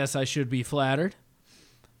 I guess I should be flattered."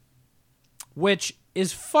 Which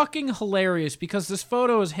is fucking hilarious because this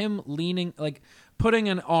photo is him leaning, like putting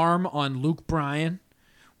an arm on Luke Bryan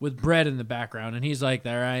with bread in the background. And he's like,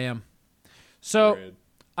 there I am. So Bread.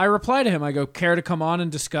 I reply to him. I go, care to come on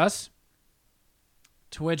and discuss?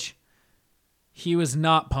 To which he was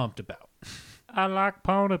not pumped about. I like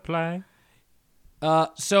pony play.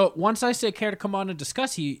 So once I say care to come on and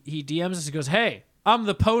discuss, he DMs us and goes, hey, I'm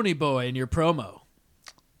the pony boy in your promo.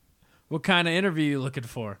 What kind of interview you looking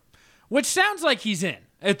for? Which sounds like he's in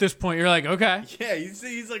at this point. You're like, okay. Yeah,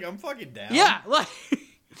 he's like, I'm fucking down. Yeah, like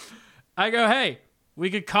I go, hey, we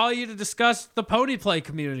could call you to discuss the pony play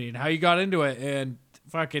community and how you got into it and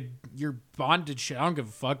fucking your bondage shit. I don't give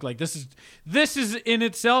a fuck. Like this is in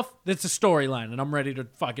itself, that's a storyline, and I'm ready to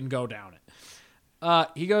fucking go down it.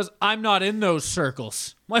 He goes, I'm not in those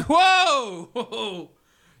circles. I'm like, whoa!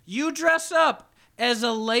 You dress up as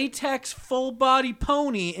a latex full-body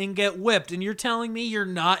pony and get whipped, and you're telling me you're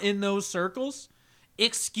not in those circles?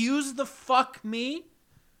 Excuse the fuck me?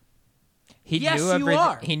 Yes, you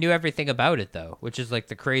are. He knew everything about it, though, which is like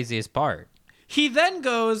the craziest part. He then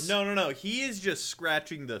goes... No. He is just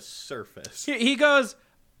scratching the surface. He goes,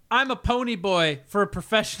 I'm a pony boy for a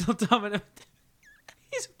professional dominant...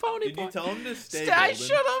 He's a pony boy. Did you tell him to stay I golden?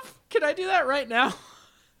 should have. Can I do that right now?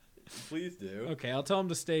 Please do. Okay, I'll tell him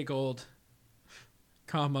to stay gold,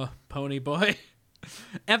 comma, pony boy.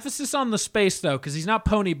 Emphasis on the space, though, because he's not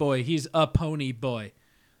pony boy. He's a pony boy.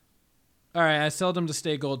 All right, I told him to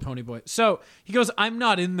stay gold, pony boy. So he goes, I'm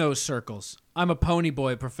not in those circles. I'm a pony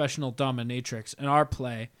boy, professional dominatrix, and our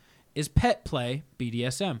play is pet play,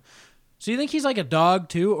 BDSM. So you think he's like a dog,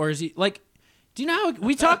 too? Or is he, like, do you know how,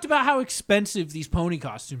 we talked about how expensive these pony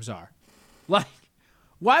costumes are. Like,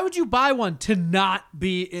 why would you buy one to not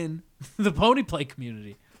be in the pony play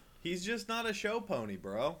community? He's just not a show pony,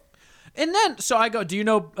 bro. And then, so I go, do you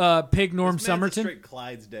know Pig Norm This man's a Somerton? straight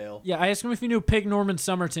Clydesdale. Yeah, I asked him if he knew Pig Norman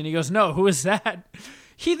Somerton. He goes, no, who is that?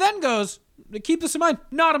 He then goes, keep this in mind,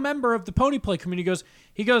 not a member of the pony play community.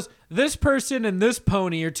 He goes, this person and this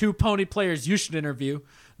pony are two pony players you should interview.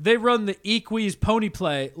 They run the Equis pony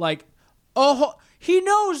play. Like, oh, he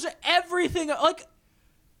knows everything. Like,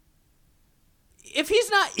 if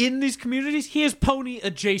he's not in these communities, he is pony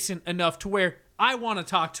adjacent enough to where I want to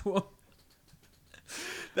talk to him.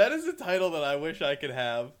 That is a title that I wish I could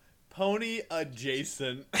have. Pony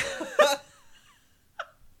adjacent.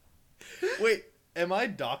 Wait, am I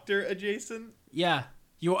doctor adjacent? Yeah,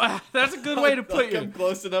 you. That's a good way to put Like you. I'm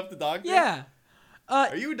close enough to doctor? Yeah.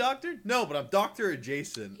 Are you a doctor? No, but I'm doctor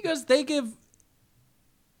adjacent. Because they give,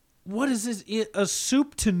 what is this? A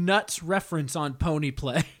soup to nuts reference on pony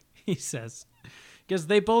play, he says. Because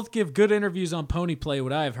they both give good interviews on pony play,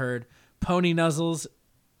 what I've heard. Pony Nuzzles.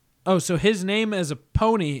 Oh, so his name as a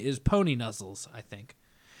pony is Pony Nuzzles, I think.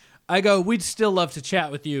 I go, we'd still love to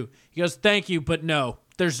chat with you. He goes, thank you, but no,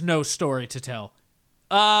 there's no story to tell.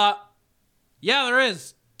 Yeah, there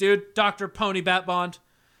is, dude. Dr. Pony Bat Bond.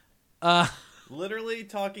 Literally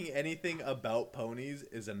talking anything about ponies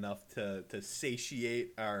is enough to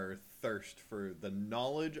satiate our thirst for the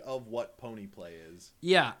knowledge of what pony play is.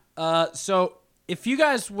 Yeah. So if you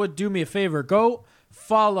guys would do me a favor, go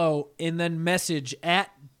follow and then message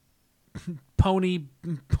at Pony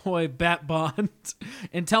Boy Bat Bond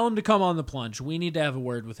and tell him to come on the plunge. We need to have a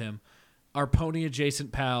word with him. Our pony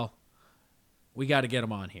adjacent pal. We got to get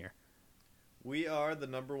him on here. We are the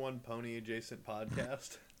 #1 pony adjacent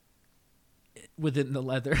podcast. Within the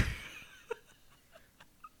leather.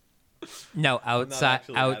 No, outside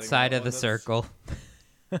actually adding that of the one, circle.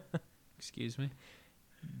 Excuse me.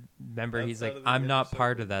 Remember, he's Outside like, of the I'm inner not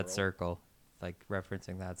part circle, of that bro. circle. Like,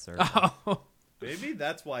 referencing that circle. Oh. Maybe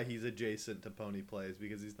that's why he's adjacent to pony plays,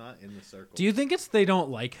 because he's not in the circle. Do you think it's they don't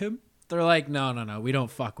like him? They're like, no, we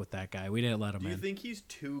don't fuck with that guy. We didn't let him Do you in. think he's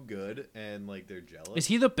too good and like they're jealous? Is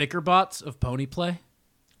he the Bickerbots of Pony Play?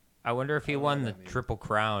 I wonder if he don't know won what the that means. Triple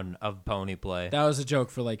Crown of Pony Play. That was a joke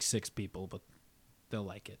for like 6 people, but they'll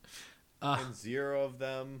like it. And 0 of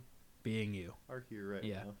them Being you. are here right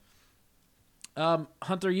Yeah. now.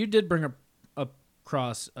 Hunter, you did bring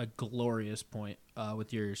across a glorious point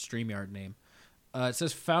with your StreamYard name. It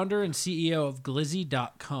says founder and CEO of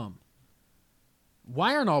Glizzy.com.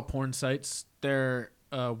 Why aren't all porn sites their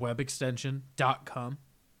web extension .com?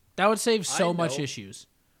 That would save so much know. issues.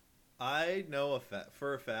 I know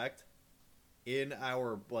for a fact, in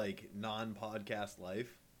our like non-podcast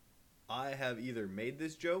life, I have either made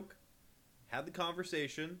this joke, had the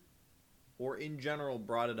conversation, or in general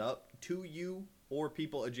brought it up to you or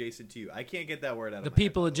people adjacent to you. I can't get that word out of The my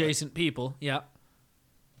people head, by the way. adjacent people, yeah.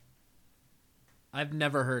 I've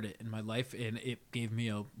never heard it in my life, and it gave me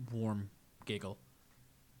a warm giggle.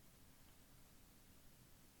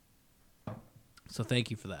 So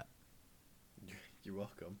thank you for that. You're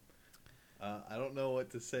welcome. I don't know what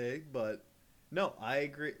to say, but no, I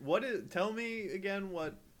agree. Tell me again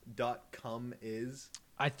what .com is.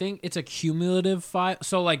 I think it's a cumulative file.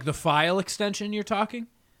 So like the file extension you're talking?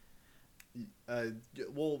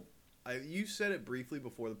 Well, you said it briefly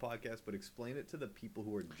before the podcast, but explain it to the people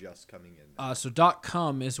who are just coming in now. So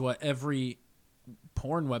 .com is what every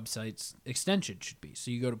porn website's extension should be. So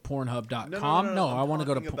you go to Pornhub.com. No, I want to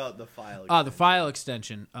go to about the file. the file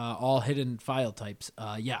extension. All hidden file types.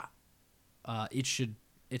 Yeah.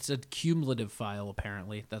 It's a cumulative file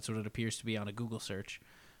apparently. That's what it appears to be on a Google search,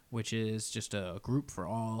 which is just a group for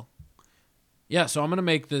all. Yeah, so I'm going to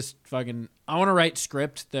make this I want to write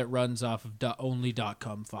script that runs off of only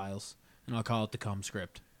 .com files, and I'll call it the cum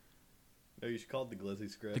script. No, you should call it the Glizzy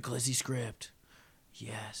script. The Glizzy script.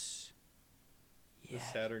 Yes. The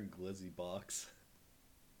Saturn Glizzy box.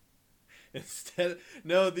 The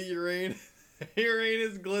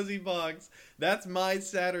Uranus Glizzy box. That's my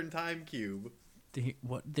Saturn time cube. The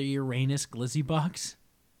Uranus Glizzy box?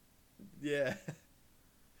 Yeah.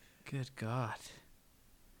 Good God.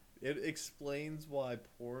 It explains why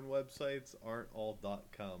porn websites aren't all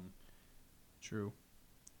 .com. True.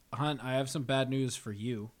 Hunt, I have some bad news for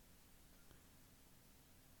you.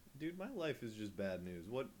 Dude, my life is just bad news.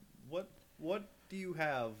 What do you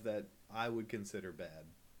have that I would consider bad?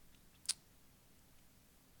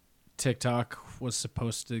 TikTok was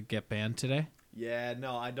supposed to get banned today, Yeah,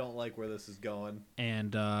 no, I don't like where this is going.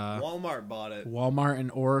 and Walmart bought it. Walmart and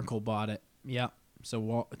Oracle bought it. Yeah.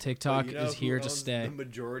 So TikTok But you know is who here to owns stay. The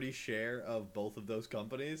majority share of both of those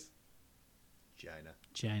companies?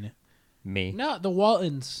 China. Me. No, the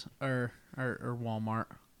Waltons are Walmart.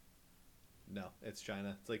 No, it's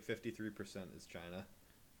China. It's like 53% is China.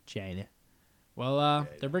 China. Well,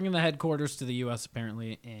 they're bringing the headquarters to the U.S.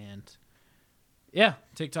 apparently, and yeah,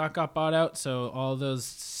 TikTok got bought out, so all those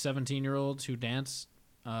 17-year-olds who dance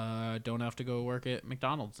don't have to go work at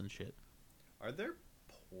McDonald's and shit. Are there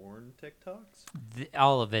porn TikToks?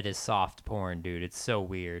 All of it is soft porn, dude. It's so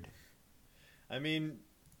weird. I mean,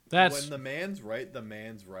 That's when the man's right, the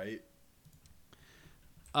man's right.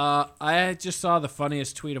 I just saw the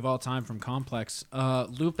funniest tweet of all time from Complex.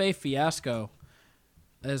 Lupe Fiasco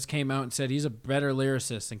has came out and said he's a better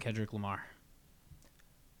lyricist than Kendrick Lamar.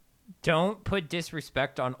 Don't put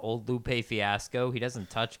disrespect on old Lupe Fiasco. He doesn't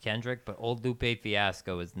touch Kendrick, but old Lupe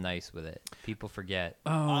Fiasco is nice with it. People forget.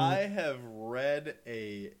 I have read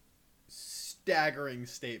a staggering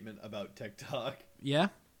statement about TikTok. Yeah?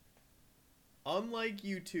 Unlike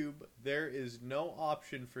YouTube, there is no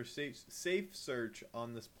option for safe search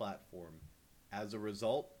on this platform. As a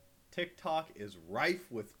result, TikTok is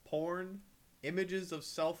rife with porn, images of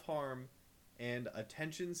self-harm, and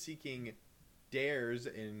attention-seeking dares,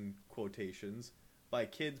 in quotations, by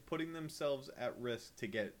kids putting themselves at risk to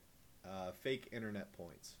get fake internet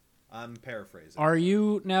points. I'm paraphrasing. Are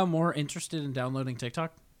you now more interested in downloading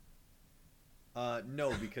TikTok?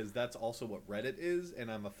 No, because that's also what Reddit is, and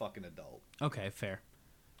I'm a fucking adult. Okay, fair.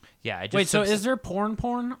 Yeah, I just Wait, so is there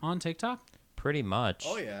porn on TikTok? pretty much.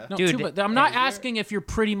 Oh, yeah. No, Dude, but I'm not is there- asking if you're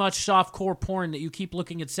pretty much softcore porn that you keep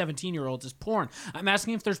looking at 17-year-olds as porn. I'm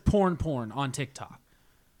asking if there's porn on TikTok.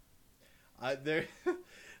 This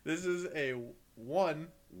is a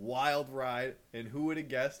wild ride, and who would have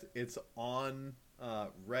guessed it's on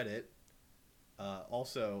Reddit.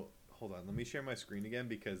 Also, hold on, let me share my screen again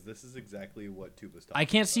because this is exactly what Tuba's talking I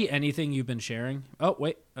can't see about. anything you've been sharing. Oh,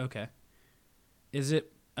 wait. Okay. Is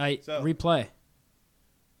it... So- replay.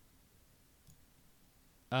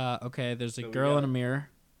 Okay, there's a So we girl in got- a mirror.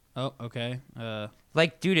 Oh, okay.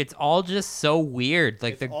 Like, dude, it's all just so weird.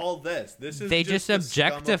 Like, It's all this. This is they just just the scum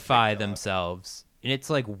of objectify TikTok. themselves. And it's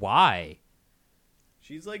like, why?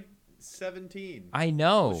 She's like 17. I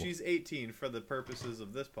know. Well, she's 18 for the purposes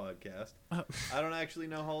of this podcast. I don't actually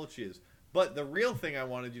know how old she is. But the real thing I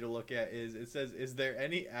wanted you to look at is it says, is there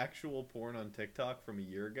any actual porn on TikTok from a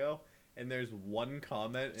year ago? And there's one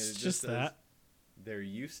comment, and it just says, that. There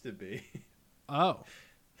used to be. Oh.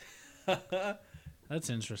 That's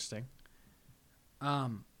interesting.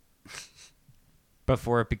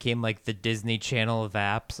 Before it became like the Disney Channel of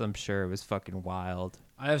apps, I'm sure it was fucking wild.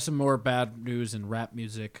 I have some more bad news in rap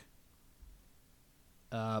music.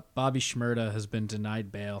 Bobby Shmurda has been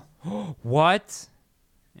denied bail What?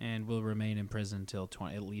 and will remain in prison until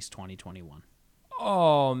at least 2021.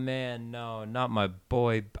 Oh, man, no, not my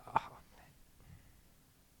boy. Oh,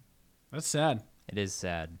 That's sad. it is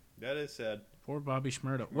sad. That is sad. Poor Bobby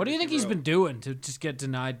Shmurda. What do you think Mercy he's row. been doing to just get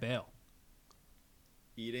denied bail?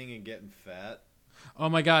 Eating and getting fat. Oh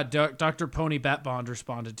my God, Dr. Pony Batbond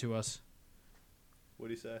responded to us. What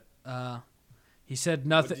do you say? He said What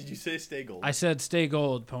nothing. did you say? Stay gold. I said stay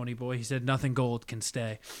gold, Pony Boy. He said nothing gold can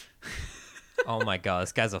stay. Oh, my God,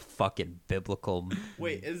 this guy's a fucking biblical...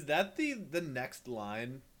 Wait, is that the next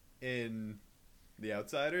line in The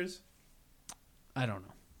Outsiders? I don't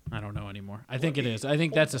know. I don't know anymore. I think it is. I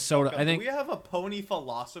think that's a soda. I Do think. we have a pony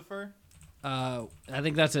philosopher? I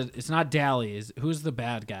think that's a. It's not Dally. Who's the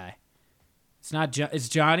bad guy? It's not. It's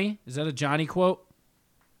Johnny. Is that a Johnny quote?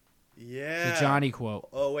 Yeah. It's a Johnny quote.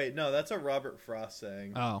 Oh wait, no, that's a Robert Frost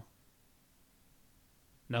saying. Oh.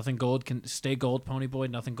 Nothing gold can stay gold, Pony Boy.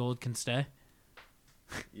 Nothing gold can stay.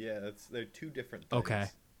 Yeah, they're two different things. Okay.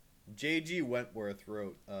 J.G. Wentworth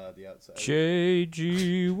wrote The Outsiders.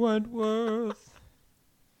 J.G. Wentworth.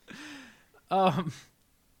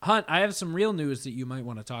 Hunt, I have some real news that you might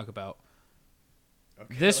want to talk about.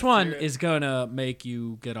 Okay, This let's one hear it. is gonna make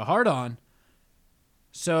you get a hard on.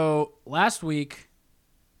 So last week,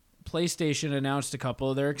 PlayStation announced a couple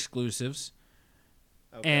of their exclusives,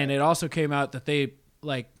 Okay. and it also came out that they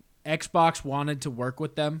Xbox wanted to work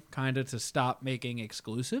with them, kind of to stop making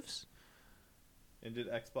exclusives. And did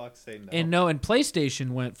Xbox say no? And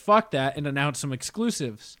PlayStation went fuck that and announced some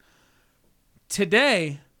exclusives.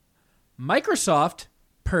 Today, Microsoft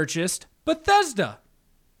purchased Bethesda.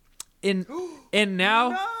 And now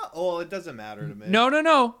No. Oh, it doesn't matter to me.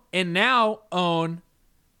 No. And now own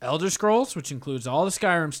Elder Scrolls, which includes all the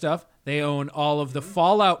Skyrim stuff. They own all of the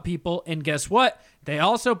Fallout people. And guess what? They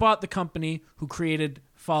also bought the company who created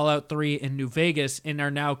Fallout 3 in New Vegas and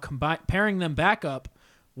are now pairing them back up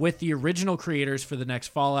with the original creators for the next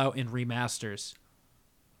Fallout and remasters.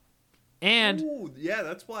 And Ooh, yeah,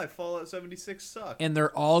 that's why Fallout 76 sucks.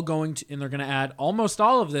 they're all going to they're going to add almost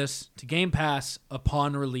all of this to Game Pass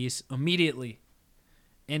upon release immediately.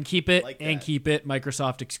 And keep it Like and that. keep it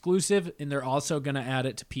Microsoft exclusive, and they're also going to add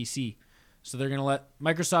it to PC. So they're going to let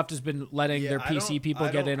Microsoft has been letting their PC people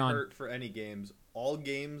get in on. hurt for any games. All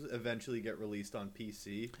games eventually get released on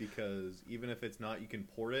PC because even if it's not, you can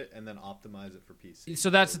port it and then optimize it for PC. So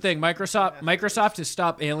that's the thing. Microsoft Microsoft has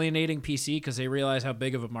stopped alienating PC because they realize how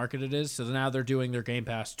big of a market it is. So now they're doing their Game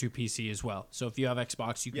Pass to PC as well. So if you have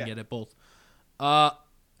Xbox, you can get it both. I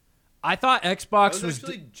thought Xbox I was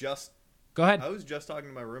actually just Go ahead. I was just talking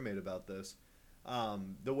to my roommate about this.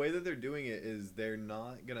 The way that they're doing it is they're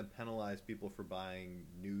not gonna penalize people for buying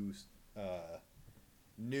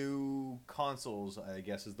new consoles, I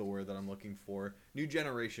guess is the word that I'm looking for. New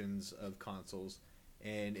generations of consoles.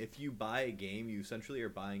 And if you buy a game, you essentially are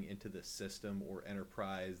buying into the system or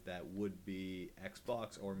enterprise that would be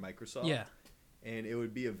Xbox or Microsoft. Yeah. And it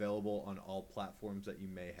would be available on all platforms that you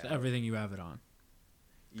may have. Everything you have it on.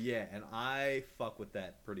 Yeah, and I fuck with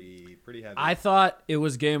that pretty heavy. I thought it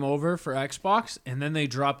was game over for Xbox, and then they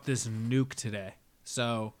dropped this nuke today.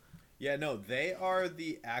 So Yeah, no, they are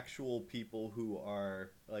the actual people who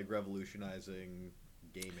are like revolutionizing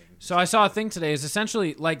gaming. So I saw a thing today is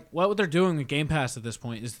essentially like what they're doing with Game Pass at this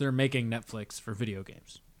point is they're making Netflix for video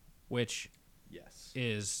games, which Yes.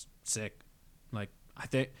 is sick. Like I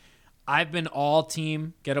think I've been all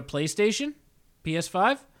team get a PlayStation,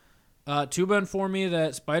 PS5. Tuba informed me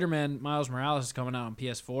that Spider-Man Miles Morales is coming out on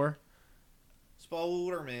PS4.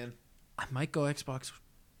 Spider-Man. I might go Xbox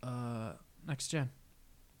next gen.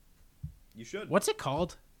 You should. What's it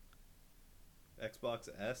called? Xbox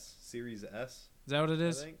S, Series S, Is that what it I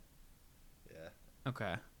is? think. Yeah.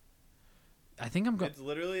 Okay. I think I'm going. It's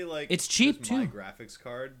literally like It's cheap, just my too. graphics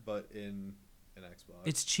card, but in an Xbox.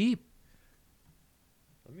 It's cheap.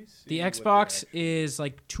 Let me see. The what Xbox actually- is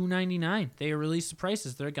like $299. They released the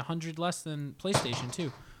prices. They're like $100 less than PlayStation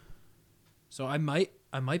too. So I might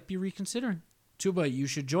be reconsidering. Tuba, you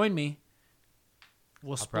should join me.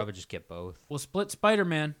 I'll probably just get both. We'll split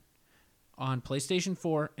Spider-Man. on PlayStation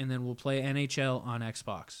 4, and then we'll play NHL on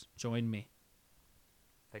Xbox. Join me.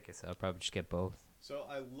 I guess I'll probably just get both. So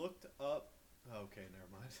I looked up. Okay, never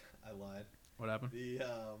mind. I lied. What happened? The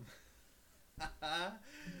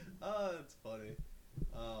oh, that's funny.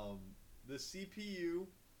 The CPU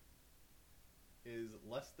is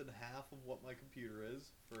less than half of what my computer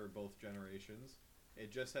is for both generations.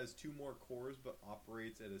 It just has 2 more cores, but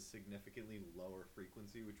operates at a significantly lower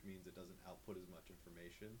frequency, which means it doesn't output as much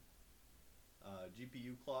information.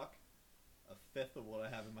 GPU clock, a fifth of what I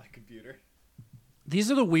have in my computer.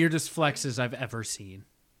 These are the weirdest flexes I've ever seen.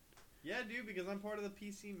 Yeah, dude, because I'm part of the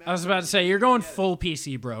PC. I was about to say, you're going Get it. full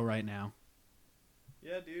PC, bro, right now.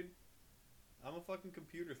 Yeah, dude. I'm a fucking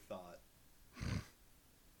computer thought.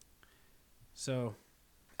 So,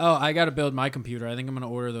 I got to build my computer. I think I'm going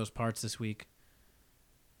to order those parts this week.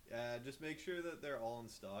 Yeah, just make sure that they're all in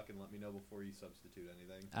stock and let me know before you substitute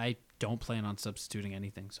anything. I don't plan on substituting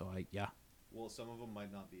anything, so Well, some of them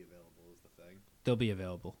might not be available is the thing. they'll be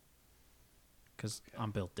available. Because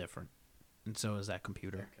I'm built different. And so is that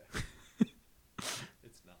computer. Okay.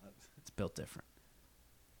 It's not. It's built different.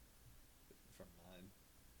 From mine.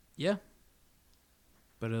 Yeah.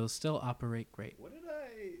 But it'll still operate great. What did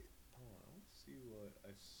I... Hold on, let's see what I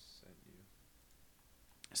sent you.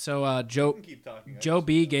 So You Joe can keep talking. Joe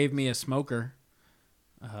B gave me a smoker,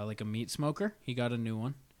 like a meat smoker. He got a new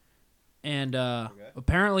one, and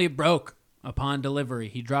apparently it broke upon delivery.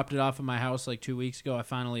 He dropped it off at my house like 2 weeks ago. I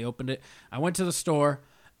finally opened it. I went to the store.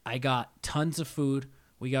 I got tons of food.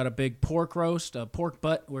 We got a big pork roast, a pork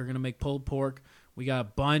butt. We're gonna make pulled pork. We got a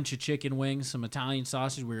bunch of chicken wings, some Italian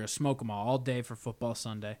sausage. We're gonna smoke them all day for football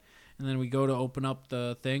Sunday. And then we go to open up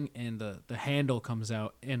the thing, and the handle comes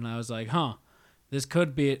out, and I was like, huh. This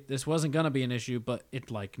wasn't gonna be an issue, but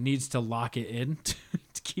it like needs to lock it in to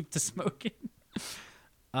keep the smoking.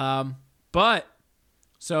 But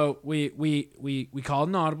so we called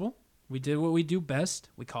an audible. We did what we do best.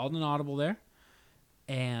 We called an audible there,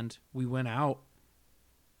 and we went out,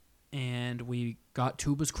 and we got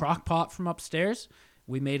Tuba's crock pot from upstairs.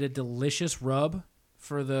 We made a delicious rub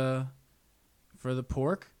for the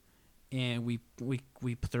pork, and we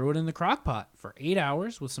threw it in the crock pot for 8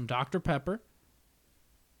 hours with some Dr. Pepper.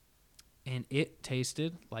 And it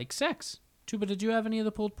tasted like sex. Tuba, did you have any of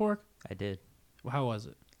the pulled pork? I did. How was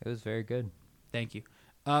it? It was very good. Thank you.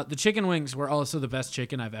 The chicken wings were also the best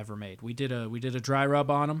chicken I've ever made. We did a dry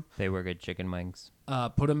rub on them. They were good chicken wings.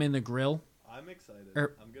 Put them in the grill. I'm excited.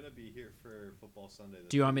 I'm going to be here for football Sunday.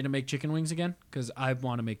 Do you want me to make chicken wings again? Because I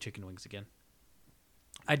want to make chicken wings again.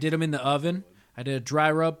 I did them in the oven. I did a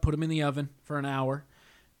dry rub, put them in the oven for an hour.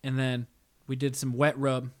 And then we did some wet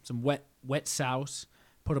rub, some wet sauce.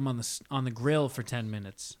 Put them on the grill for 10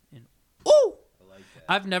 minutes. And ooh! I like that.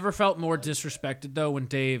 I've never felt more disrespected, though, when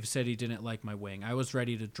Dave said he didn't like my wing. I was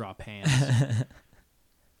ready to drop hands.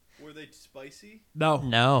 Were they spicy?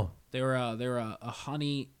 No. They were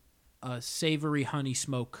a savory honey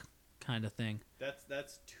smoke kind of thing.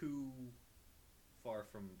 That's too far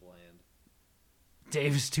from bland.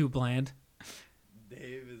 Dave is too bland.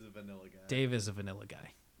 Dave is a vanilla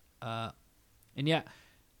guy. And yeah,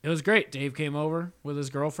 it was great. Dave came over with his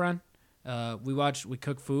girlfriend. We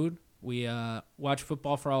cooked food. We watched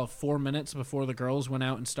football for all of 4 minutes before the girls went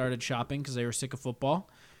out and started shopping because they were sick of football.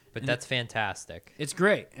 But that's fantastic. It's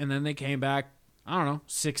great. And then they came back,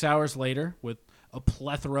 6 hours later with a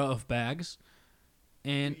plethora of bags.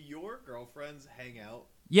 And Do your girlfriends hang out?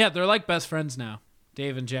 yeah, they're like best friends now,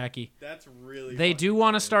 Dave and Jackie. That's really They fucking do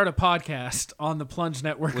want to funny. start a podcast on the Plunge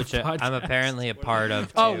Network. Which of I'm podcasts. apparently a part of,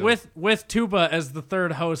 too. Oh, with Tuba as the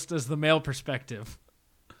third host as the male perspective.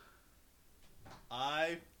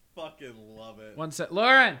 I fucking love it. One sec.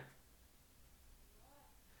 Lauren! I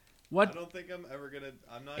What? don't think I'm ever gonna.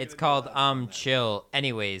 I'm not. It's gonna called do that on that. Chill.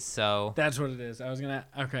 Anyways, so That's what it is. I was going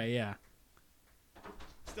to... Okay, yeah.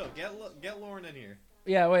 Still, get Lauren in here.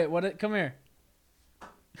 Yeah, wait. What? Come here.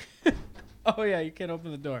 Oh, yeah, you can't open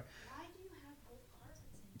the door.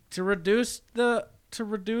 To reduce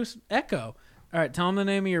echo. All right, tell them the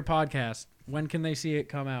name of your podcast. When can they see it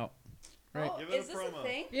come out? Right. Give it Is a this promo. a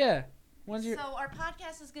thing? Yeah. When's your... So our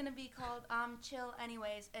podcast is going to be called Chill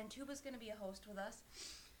Anyways, and Tuba's going to be a host with us.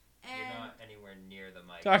 And you're not anywhere near the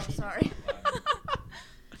mic. Talk- sorry.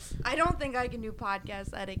 I don't think I can do podcast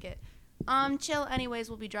etiquette. Chill Anyways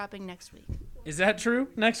will be dropping next week. Is that true?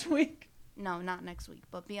 Next week? No, not next week,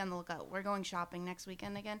 but be on the lookout. We're going shopping next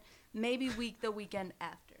weekend again. Maybe the weekend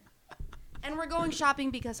after. And we're going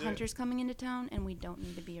shopping because Hunter's coming into town, and we don't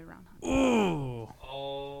need to be around Hunter. Ooh.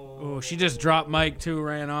 Oh, she just dropped Mike too,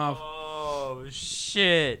 ran off. Oh,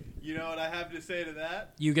 shit. You know what I have to say to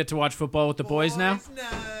that? You get to watch football with the boys now?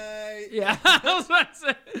 Night. Yeah, I was about to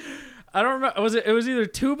say. I don't remember. It was either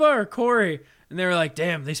Tuba or Corey, and they were like,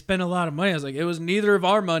 "Damn, they spent a lot of money." I was like, "It was neither of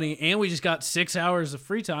our money, and we just got 6 hours of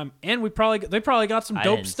free time, and they probably got some I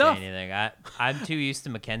dope didn't stuff." say anything. I'm too used to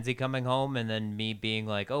Mackenzie coming home and then me being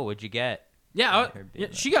like, "Oh, what'd you get?" Yeah, And her being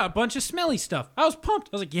like- she got a bunch of smelly stuff. I was pumped.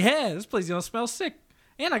 I was like, "Yeah, this place gonna smell sick,"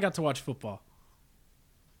 and I got to watch football.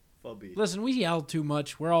 Fubby. Listen, we yell too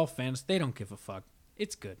much. We're all fans. They don't give a fuck.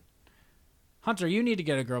 It's good. Hunter, you need to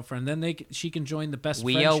get a girlfriend. Then she can join the best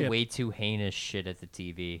We friendship. yell way too heinous shit at the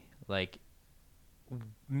TV. Like,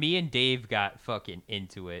 me and Dave got fucking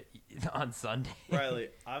into it on Sunday. Riley,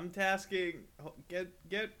 I'm tasking.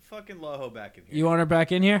 Get fucking Loho back in here. You want her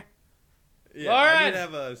back in here? Yeah,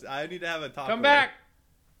 I need to have a talk. Come with back. her.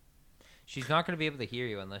 She's not going to be able to hear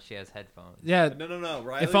you unless she has headphones. Yeah. No.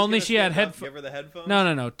 Riley's If only gonna she had stand up, headphones. Give her the headphones.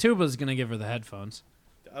 No. Tuba's gonna give her the headphones.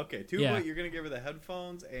 Okay, Tuba, Yeah. you're gonna give her the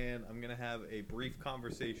headphones, and I'm gonna have a brief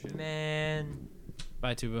conversation. Man.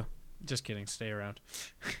 Bye, Tuba. Just kidding. Stay around.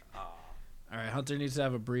 All right, Hunter needs to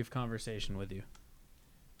have a brief conversation with you.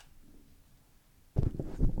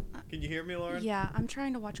 Can you hear me, Lauren? Yeah, I'm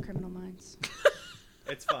trying to watch Criminal Minds.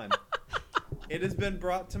 It's fine. It has been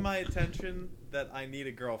brought to my attention that I need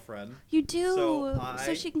a girlfriend. You do, So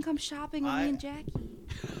so she can come shopping with me and Jackie.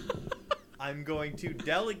 I'm going to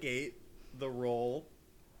delegate the role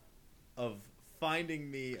of finding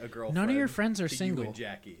me a girlfriend. None of your friends are to single. You and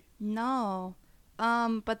Jackie. No,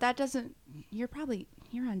 but that doesn't. You're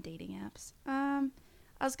on dating apps.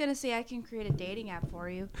 I was gonna say I can create a dating app for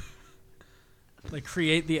you. Like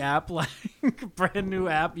create the app, like brand new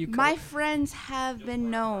app. My friends have been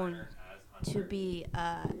known to be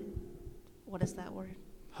what is that word?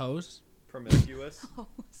 Hose, promiscuous,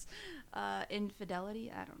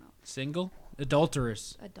 infidelity. I don't know. Single,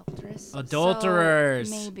 adulterous, adulterers.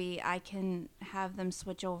 So maybe I can have them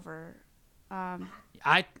switch over.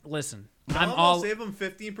 I listen. Tell I'm them all I'll save them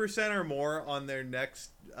 15% or more on their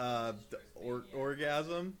next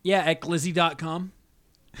orgasm. Yeah, at glizzy.com.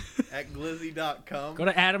 At glizzy.com. Go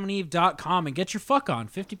to adamandeve.com and get your fuck on.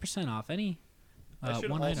 50% off any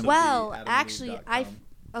one item. Well, actually,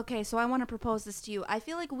 okay, so I want to propose this to you. I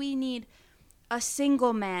feel like we need a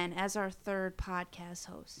single man as our third podcast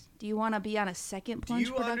host. Do you want to be on a second Do Plunge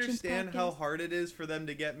you Productions understand podcast? how hard it is for them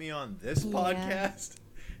to get me on this Yeah. podcast?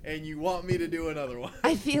 And you want me to do another one?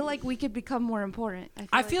 I feel like we could become more important.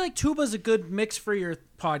 I feel like Tuba's a good mix for your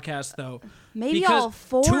podcast, though. Maybe because all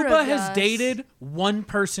four Tuba of has us. dated one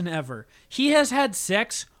person ever. He has had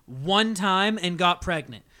sex one time and got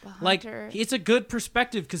pregnant. Like, Hunter- it's a good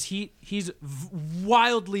perspective because he's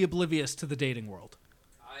wildly oblivious to the dating world.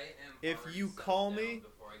 If you call me,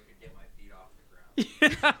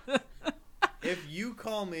 if you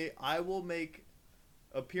call me, I will make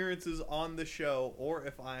appearances on the show, or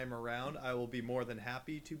if I am around, I will be more than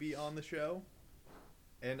happy to be on the show.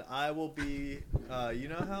 And I will be, you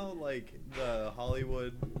know how like the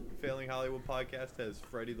Failing Hollywood podcast has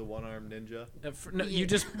Freddy the One-Armed Ninja? No, you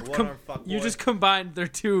just One-Armed Fuckboy? you just combined their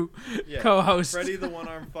two Yeah, co-hosts. Freddy the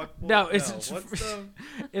One-Armed Fuckboy? No, it's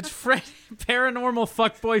it's Freddy, Paranormal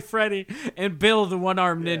Fuckboy Freddy, and Bill the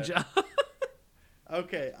One-Armed Ninja.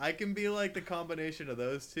 Okay, I can be like the combination of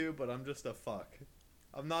those two, but I'm just a fuck.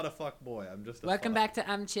 I'm not a fuck boy. I'm just a Welcome fuck. back to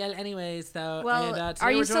I'm Chill anyways, though. Well, and, today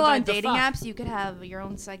are you we're still joined by on The dating Fuck. apps? You could have your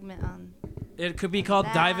own segment on. It could be called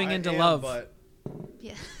that. Diving I into am, Love. But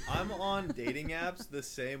Yeah. I'm on dating apps the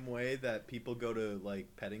same way that people go to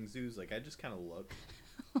like petting zoos. Like I just kind of look.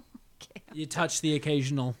 You touch the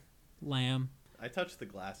occasional lamb. I touch the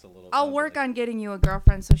glass a little. I'll bit, work like, on getting you a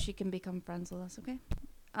girlfriend so she can become friends with us. Okay.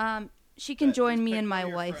 She can Bet, join just me pick and one my of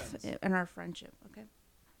your wife friends. in our friendship. Okay.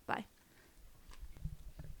 Bye.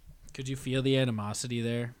 Could you feel the animosity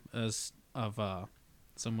there as of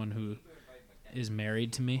someone who is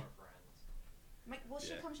married to me? Will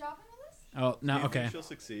she come shopping with us? Oh, Do now you think okay. she'll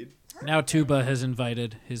succeed. Now Tuba has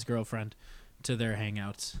invited his girlfriend to their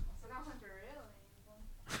hangouts.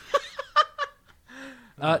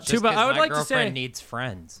 Just Tuba, 'cause I would my like to girlfriend say, needs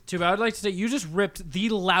friends. Tuba, I would like to say you just ripped the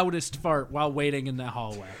loudest fart while waiting in the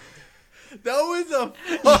hallway. That was a.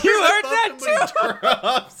 You heard that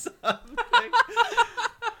too?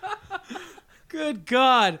 Good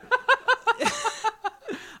God.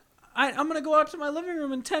 I'm going to go out to my living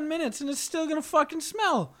room in 10 minutes and it's still going to fucking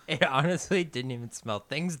smell. It honestly didn't even smell.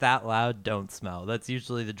 Things that loud don't smell. That's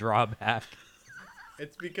usually the drawback.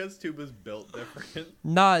 It's because Tuba's built different.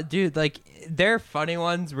 Nah, dude, like, they're funny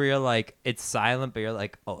ones where you're like, it's silent, but you're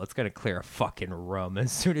like, oh, it's gonna clear a fucking room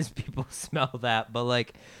as soon as people smell that. But,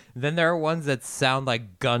 like, then there are ones that sound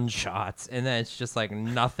like gunshots, and then it's just like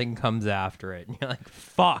nothing comes after it. And you're like,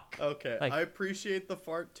 fuck. Okay, Like- I appreciate the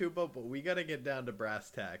fart, Tuba, but we gotta get down to brass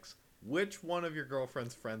tacks. Which one of your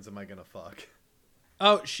girlfriend's friends am I gonna fuck?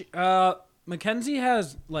 Oh, Mackenzie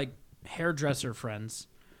has like hairdresser friends.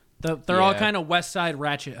 They're all kind of West Side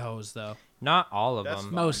ratchet hoes, though. Not all of That's them.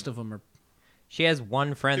 fine. Most of them are. She has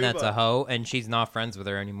one friend that's a Tuba. hoe, and she's not friends with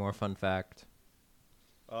her anymore. Fun fact.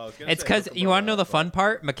 I was gonna It's say because hook 'em you want to know up, the but- fun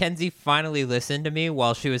part? Mackenzie finally listened to me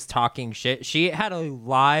while she was talking shit. She had a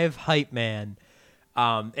live hype man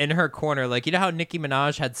in her corner. Like, you know how Nicki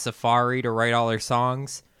Minaj had Safari to write all her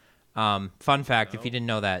songs? Fun fact, if you didn't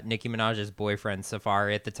know that, Nicki Minaj's boyfriend,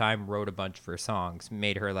 Safari, at the time wrote a bunch of her songs,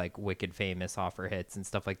 made her, like, wicked famous off her hits and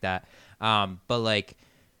stuff like that. But, like,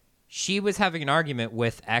 she was having an argument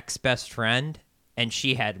with ex-best friend, and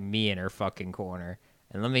she had me in her fucking corner.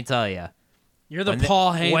 And let me tell you, You're the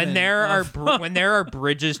Paul Heyman. when there are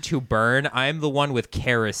bridges to burn, I'm the one with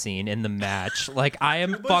kerosene in the match. Like, I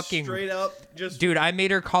am Tuba's fucking straight up just. dude. I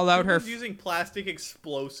made her call out her. Tuba's using plastic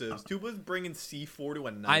explosives. Tuba's bringing C4 to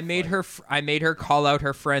a knife. I made fight. her. I made her call out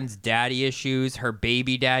her friend's daddy issues, her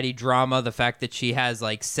baby daddy drama, the fact that she has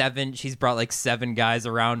like 7. She's brought like 7 guys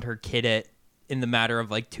around her kid in the matter of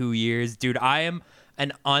like 2 years, dude. I am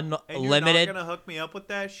an And unlimited. you're not gonna hook me up with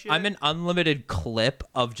that shit. I'm an unlimited clip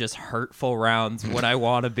of just hurtful rounds when I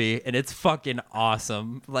want to be, and it's fucking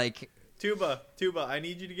awesome. Like, Tuba, I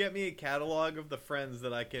need you to get me a catalog of the friends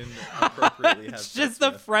that I can appropriately have. it's sex just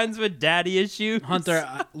the with. friends with daddy issues.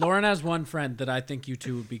 Hunter, Lauren has one friend that I think you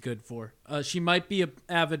two would be good for. She might be an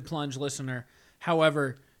avid plunge listener.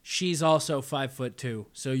 However, she's also 5'2",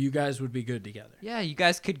 so you guys would be good together. Yeah, you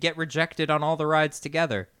guys could get rejected on all the rides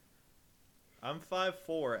together. I'm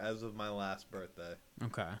 5'4" as of my last birthday.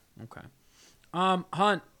 Okay.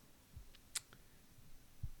 Hunt,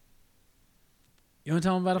 you want to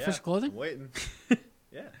tell them about official clothing? I'm waiting.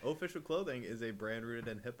 Yeah, Official Clothing is a brand rooted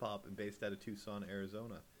in hip hop and based out of Tucson,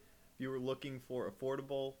 Arizona. If you were looking for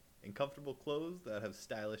affordable and comfortable clothes that have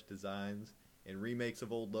stylish designs and remakes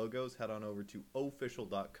of old logos, head on over to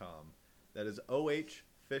official.com. That is OH,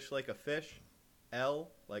 fish like a fish,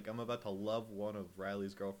 L, like I'm about to love one of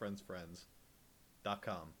Riley's girlfriend's friends,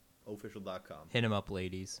 .com, official.com. Hit him up,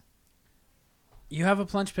 ladies. You have a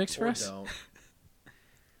plunge picks for Or us?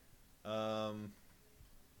 don't.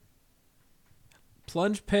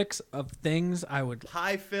 Plunge picks of things I would.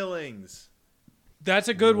 Pie fillings. That's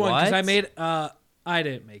a good one because I What? made. I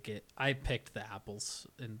didn't make it. I picked the apples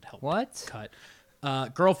and helped What?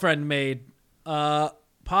 cut. Girlfriend made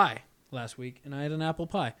pie last week, and I had an apple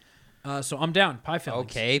pie. So I'm down. Pie fillings.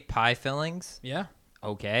 Okay, pie fillings. Yeah.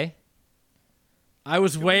 Okay. I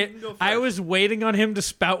was You wait. can go I first. was waiting on him to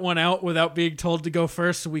spout one out without being told to go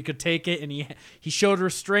first, so we could take it. And he showed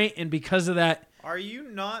restraint, and because of that, Are you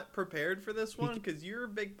not prepared for this one? Because you're a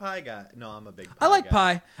big pie guy. No, I'm a big pie I like guy.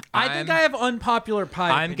 pie. I think I'm- I have unpopular pie.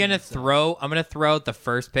 I'm gonna opinions, though. throw out the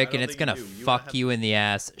first pick, I don't and it's think gonna you do. You fuck have- you in the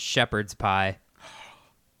ass. Shepherd's pie.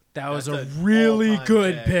 That was a That's a really all-time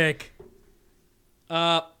good pick. pick.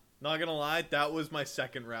 Not gonna lie, that was my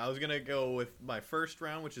second round. I was gonna go with my first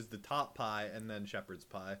round, which is the top pie, and then shepherd's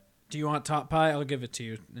pie. Do you want top pie? I'll give it to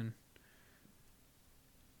you. And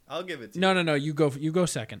I'll give it to no, you. no, no. You go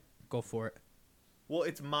second. Go for it. Well,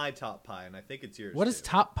 it's my top pie, and I think it's yours. What is too.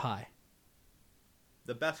 top pie?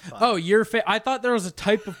 The best pie. Oh, I thought there was a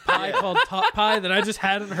type of pie Yeah. called top pie that I just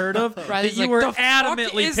hadn't heard of. that Riley's you like, were "The fuck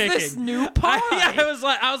adamantly is picking. this new pie?"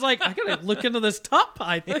 I was like, I gotta look into this top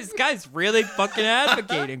pie thing. This guy's really fucking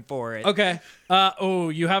advocating for it. Okay.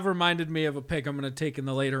 You have reminded me of a pick I'm gonna take in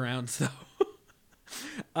the later rounds, though.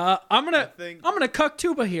 I'm gonna cuck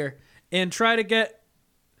tuba here and try to get.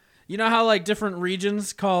 You know how like different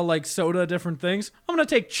regions call like soda different things? I'm gonna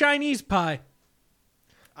take Chinese pie.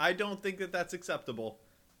 I don't think that that's acceptable.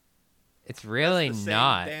 It's really That's the same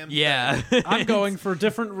not. damn Yeah. I'm going for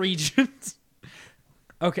different regions.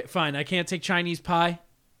 Okay, fine. I can't take Chinese pie.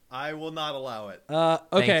 I will not allow it.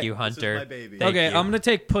 Okay. Thank you, This Hunter. is my baby. Thank Okay, you. I'm gonna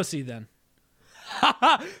take pussy then.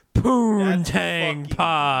 That's Poontang fucking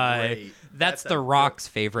pie. great. That's a the good- Rock's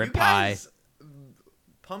favorite You pie. guys,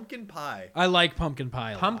 pumpkin pie. I like pumpkin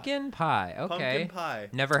pie a lot. Pumpkin pie. Okay. Pumpkin pie.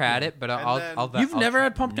 Never had it, but And I'll. then- You've I'll never try-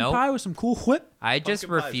 had pumpkin Nope. pie with some cool whip? I just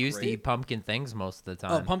Pumpkin pie is refuse to great. eat pumpkin things most of the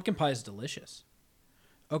Oh, time. pumpkin pie is delicious.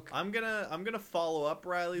 Okay. I'm gonna follow up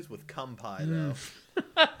Riley's with cum pie Mm.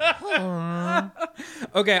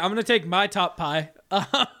 though. Okay, I'm gonna take my top pie.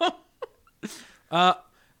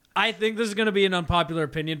 I think this is gonna be an unpopular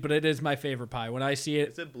opinion, but it is my favorite pie. When I see it,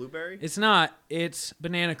 Is it blueberry? it's not. It's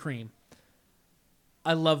banana cream.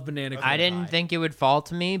 I love banana cream. I didn't pie. think it would fall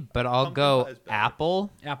to me, but I'll Pumpkin go pie is better. apple,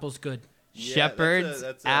 Apple's good. Yeah, Shepherd's,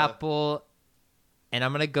 that's a- apple, and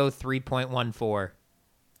I'm gonna go 3.14.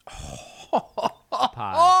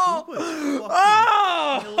 Pie. Who was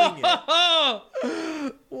fucking killing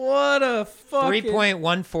it? What a fucking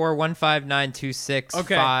 3.1415926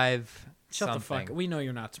 Okay. 5 Shut something. the fuck. We know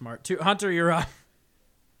you're not smart. Hunter, you're up.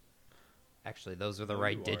 Actually, those are the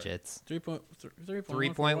right digits.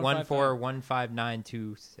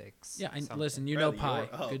 3.1415926. Yeah, listen, you know Bradley, pi.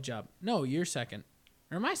 you're up. Good job. No, you're second.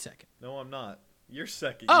 Or am I second? No, I'm not. You're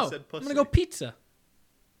second. Oh, You said pussy. I'm going to go pizza.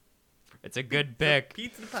 It's a good pick.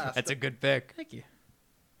 Pizza pasta. That's a good pick. Thank you.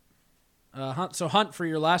 Hunt for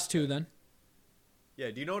your last two then. Yeah,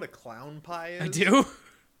 do you know what a clown pie is? I do.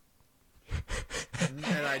 And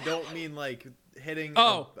I don't mean like hitting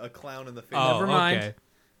Oh. a clown in the face. Never mind. Okay.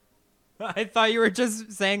 I thought you were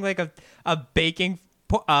just saying like a baking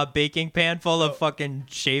pan full of fucking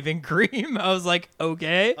shaving cream. I was like,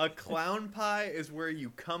 okay. A clown pie is where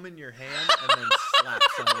you come in your hand and then slap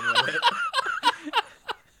someone with it.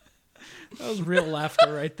 That was real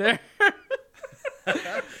laughter right there.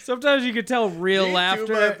 Sometimes you could tell real Me and laughter.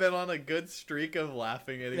 Tuba have been on a good streak of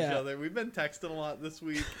laughing at each Yeah. other. We've been texting a lot this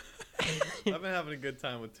week. I've been having a good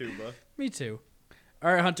time with Tuba. Me too.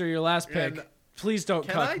 All right, Hunter, your last pick. And Please don't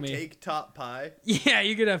Can cuck I me. take top pie? Yeah,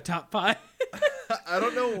 you could have top pie. I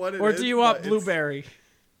don't know what it is. Or do you want but it's- blueberry?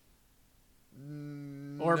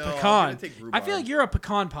 Or no, I'm pecan? gonna take I feel rhubarb. like you're a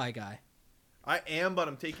pecan pie guy. I am, but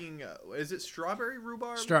I'm taking. Is it strawberry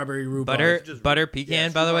rhubarb? Strawberry rhubarb. Butter Yeah, pecan,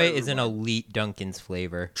 it's by the way, rhubarb. is an elite Dunkin's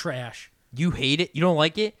flavor. Trash. You hate it? You don't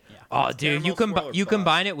like it? Yeah. Oh, dude, you Caramel swirl you sauce.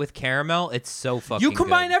 combine it with caramel. It's so fucking. You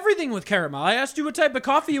combine good. everything with caramel. I asked you what type of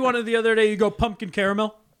coffee you wanted the other day. You go pumpkin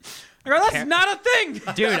caramel. I go, that's not a thing.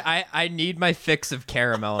 Dude, I need my fix of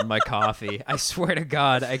caramel in my coffee. I swear to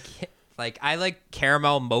God, I can't. Like, I like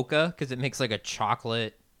caramel mocha because it makes like a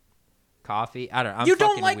chocolate coffee. I don't know. You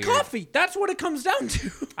don't like coffee. That's what it comes down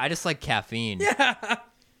to. I just like caffeine. Yeah. All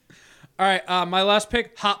right, my last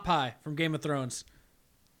pick, hot pie from Game of Thrones.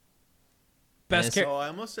 Best Oh, I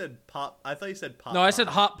almost said pop. I thought you said pop. No, I said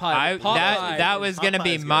hot pie. Pot pie. That was Hot gonna pie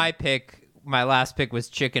be is my pick. My last pick was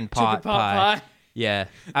chicken pot pie. Yeah,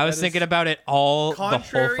 I was That is- thinking about it all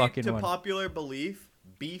Contrary the whole fucking to one. popular belief,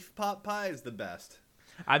 beef pot pie is the best.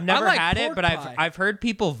 I've never like had it, pork but pie. I've heard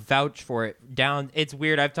people vouch for it. It's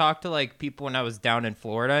weird. I've talked to like people when I was down in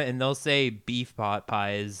Florida, and they'll say beef pot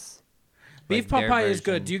pie is. Beef like, pot their pie is version.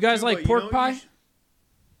 good. Do you guys Tuba, like you pork know you pie? sh-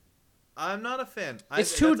 I'm not a fan.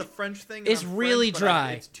 It's too- That's a French thing. and it's I'm really French, but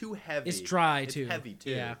dry. It's too heavy. It's dry, It's too. heavy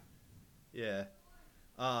too. Yeah. Yeah.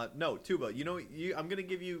 No, Tuba. I'm gonna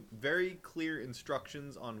give you very clear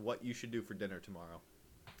instructions on what you should do for dinner tomorrow.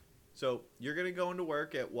 So you're gonna go into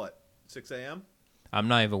work at what? 6 a.m. I'm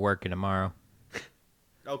not even working tomorrow.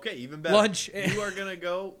 Okay, even better. Lunch. You are gonna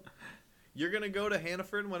go. You're gonna go to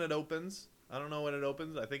Hannaford when it opens. I don't know when it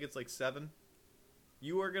opens. I think it's like 7.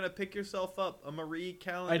 You are gonna pick yourself up a Marie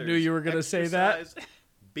Callender's. I knew you were gonna say that. extra-size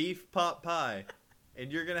beef pot pie,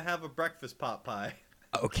 and you're gonna have a breakfast pot pie.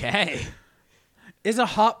 Okay. Is a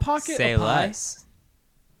hot pocket Say a pie? less.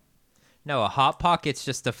 No, a hot pocket's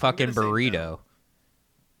just a fucking gonna say burrito.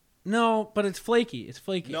 No, but it's flaky. It's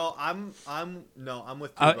flaky. No, I'm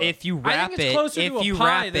with Tuba. If you I wrap think it's it, closer to if a you pie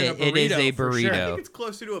wrap than it, a it is a burrito, for sure. I burrito. think it's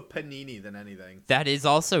closer to a panini than anything. That is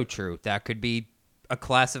also true. That could be a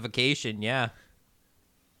classification. Yeah.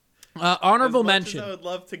 Honorable As much mention. as I would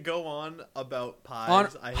love to go on about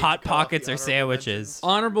pies. I hate to Hot cut off pockets the or honorable sandwiches.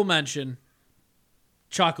 Honorable mention.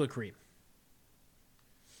 Chocolate cream.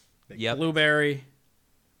 Yep. Blueberry. mentions.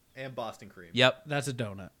 And Boston cream. Yep. That's a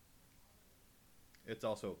donut. It's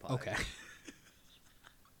also a pie. Okay.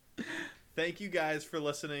 Thank you guys for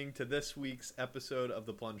listening to this week's episode of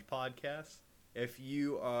the Plunge Podcast. If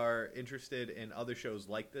you are interested in other shows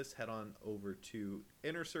like this, head on over to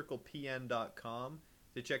innercirclepn.com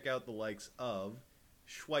to check out the likes of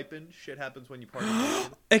Schweipen, Shit Happens When You Party.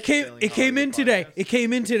 It came in today. It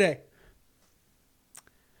came in today.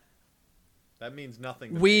 That means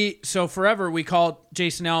nothing to me. So forever we called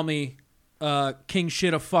Jason Almy King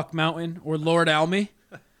Shit of Fuck Mountain or Lord Almy.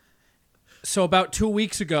 So about 2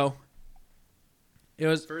 weeks ago, it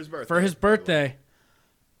was For his birthday, For his by the way. birthday,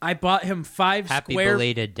 I bought him 5 Happy square.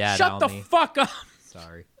 belated Dad Shut Almy. the fuck up.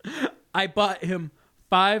 Sorry. I bought him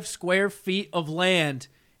 5 square feet of land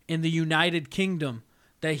in the United Kingdom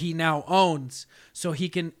that he now owns. So he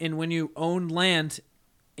can, and when you own land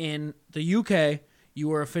in the UK,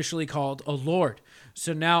 you are officially called a lord.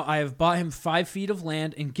 So now I have bought him 5 feet of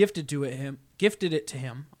land and gifted it to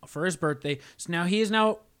him for his birthday. So now he is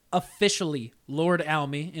now officially Lord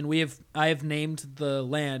Almy, and I have named the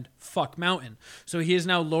land Fuck Mountain. So he is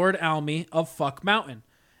now Lord Almy of Fuck Mountain.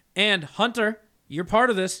 And Hunter, you're part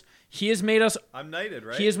of this. He has made us I'm knighted,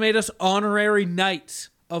 right? He has made us honorary knights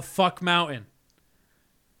of Fuck Mountain.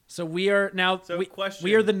 So we are now So question.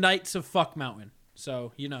 we are the knights of Fuck Mountain.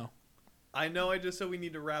 So, you know. I know I just said we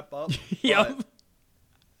need to wrap up. Yep.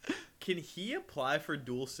 But can he apply for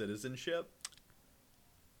dual citizenship?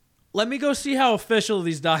 Let me go see how official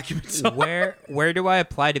these documents are. Where do I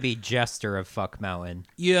apply to be jester of Fuck Mountain?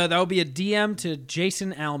 Yeah, that would be a DM to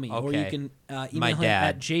Jason Almy, or you Okay. can email My him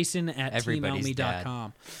dad. at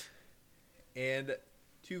jason@teamalmy.com. And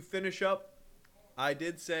to finish up, I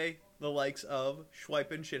did say the likes of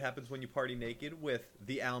Schweipen, Shit Happens When You Party Naked, with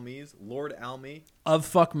the Almies, Lord Almy. Of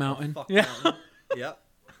Fuck Mountain. Fuck Yeah. Mountain. Yep.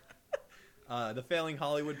 The Failing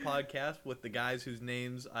Hollywood podcast with the guys whose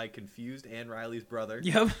names I confused, and Riley's brother.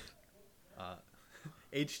 Yep.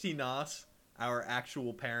 HT Nos, our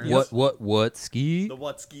actual parents. What ski? The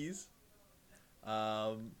Whatskis.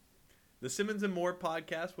 The Simmons and More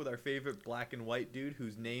podcast with our favorite black and white dude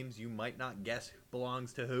whose names you might not guess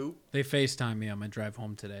belongs to who. They FaceTime me on my drive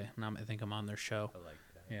home today, and I think I'm on their show. I like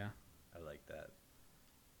that. Yeah. I like that.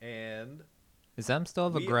 And Does Em still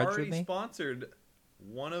have a we grudge already with me? sponsored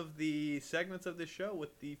one of the segments of this show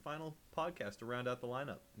with the final podcast to round out the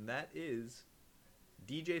lineup. And that is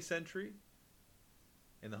DJ Sentry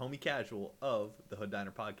and the Homie Casual of the Hood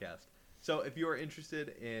Diner podcast. So if you are interested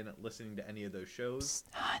in listening to any of those shows,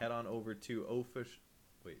 head on over to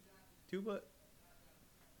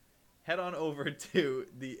head on over to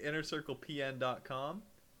theinnercirclepn.com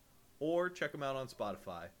or check them out on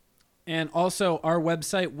Spotify. And also, our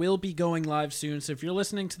website will be going live soon. So if you're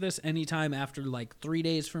listening to this anytime after like 3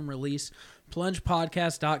 days from release,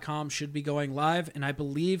 plungepodcast.com should be going live. And I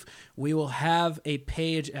believe we will have a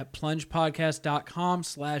page at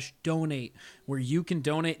plungepodcast.com/donate where you can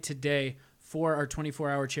donate today for our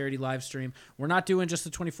 24-hour charity live stream. We're not doing just the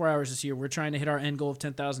 24 hours this year. We're trying to hit our end goal of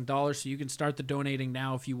 $10,000, so you can start the donating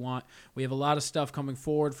now if you want. We have a lot of stuff coming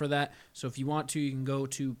forward for that, so if you want to, you can go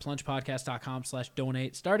to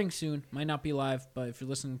plungepodcast.com/donate. Starting soon. Might not be live, but if you're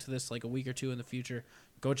listening to this like a week or two in the future,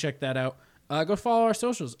 go check that out. Go follow our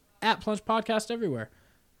socials at Plunge Podcast everywhere.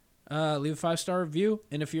 Leave a 5-star review,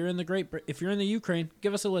 and if you're in the Ukraine,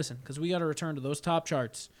 give us a listen because we got to return to those top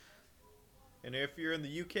charts. And if you're in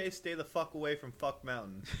the UK, stay the fuck away from Fuck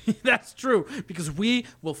Mountain. That's true, because we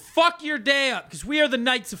will fuck your day up, because we are the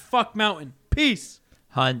Knights of Fuck Mountain. Peace.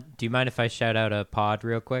 Hun, do you mind if I shout out a pod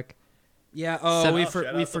real quick? Yeah, we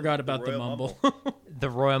forgot about the Royal Mumble.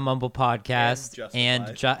 The Royal Mumble podcast And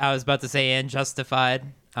Justified. I was about to say and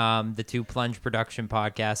Justified, the two Plunge production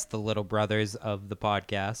podcasts, the little brothers of the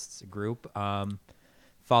podcasts group.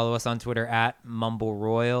 Follow us on Twitter at Mumble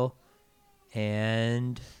Royal.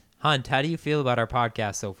 And Hunt, how do you feel about our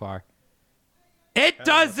podcast so far? It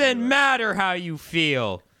doesn't matter how you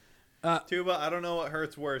feel. Tuba, I don't know what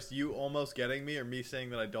hurts worse, you almost getting me or me saying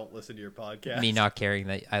that I don't listen to your podcast. Me not caring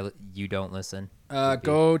that you don't listen.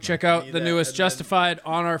 Go check out Me the that, newest and then- Justified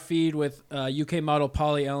on our feed with UK model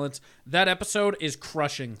Polly Ellens. That episode is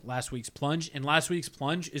crushing last week's Plunge, and last week's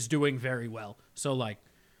Plunge is doing very well. So, like,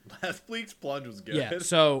 Last week's Plunge was good. yeah,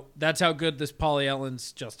 so that's how good this Polly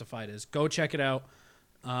Ellens Justified is. Go check it out.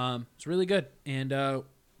 It's really good. And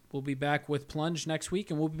we'll be back with Plunge next week,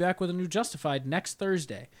 and we'll be back with a new Justified next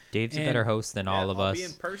Thursday. Dave's a And better host than all of I'll us. be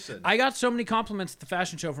in person. I got so many compliments at the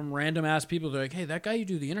fashion show from random ass people. They're like, "Hey, that guy you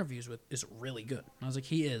do the interviews with is really good." And I was like,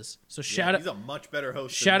 "He is." So Yeah, he's a much better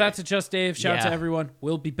host. shout than out to Just Dave. Shout out Yeah. to everyone.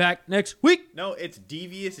 We'll be back next week. No, it's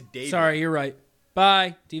Devious David. Sorry, you're right.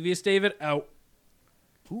 Bye. Devious David out.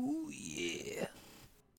 Ooh, yeah.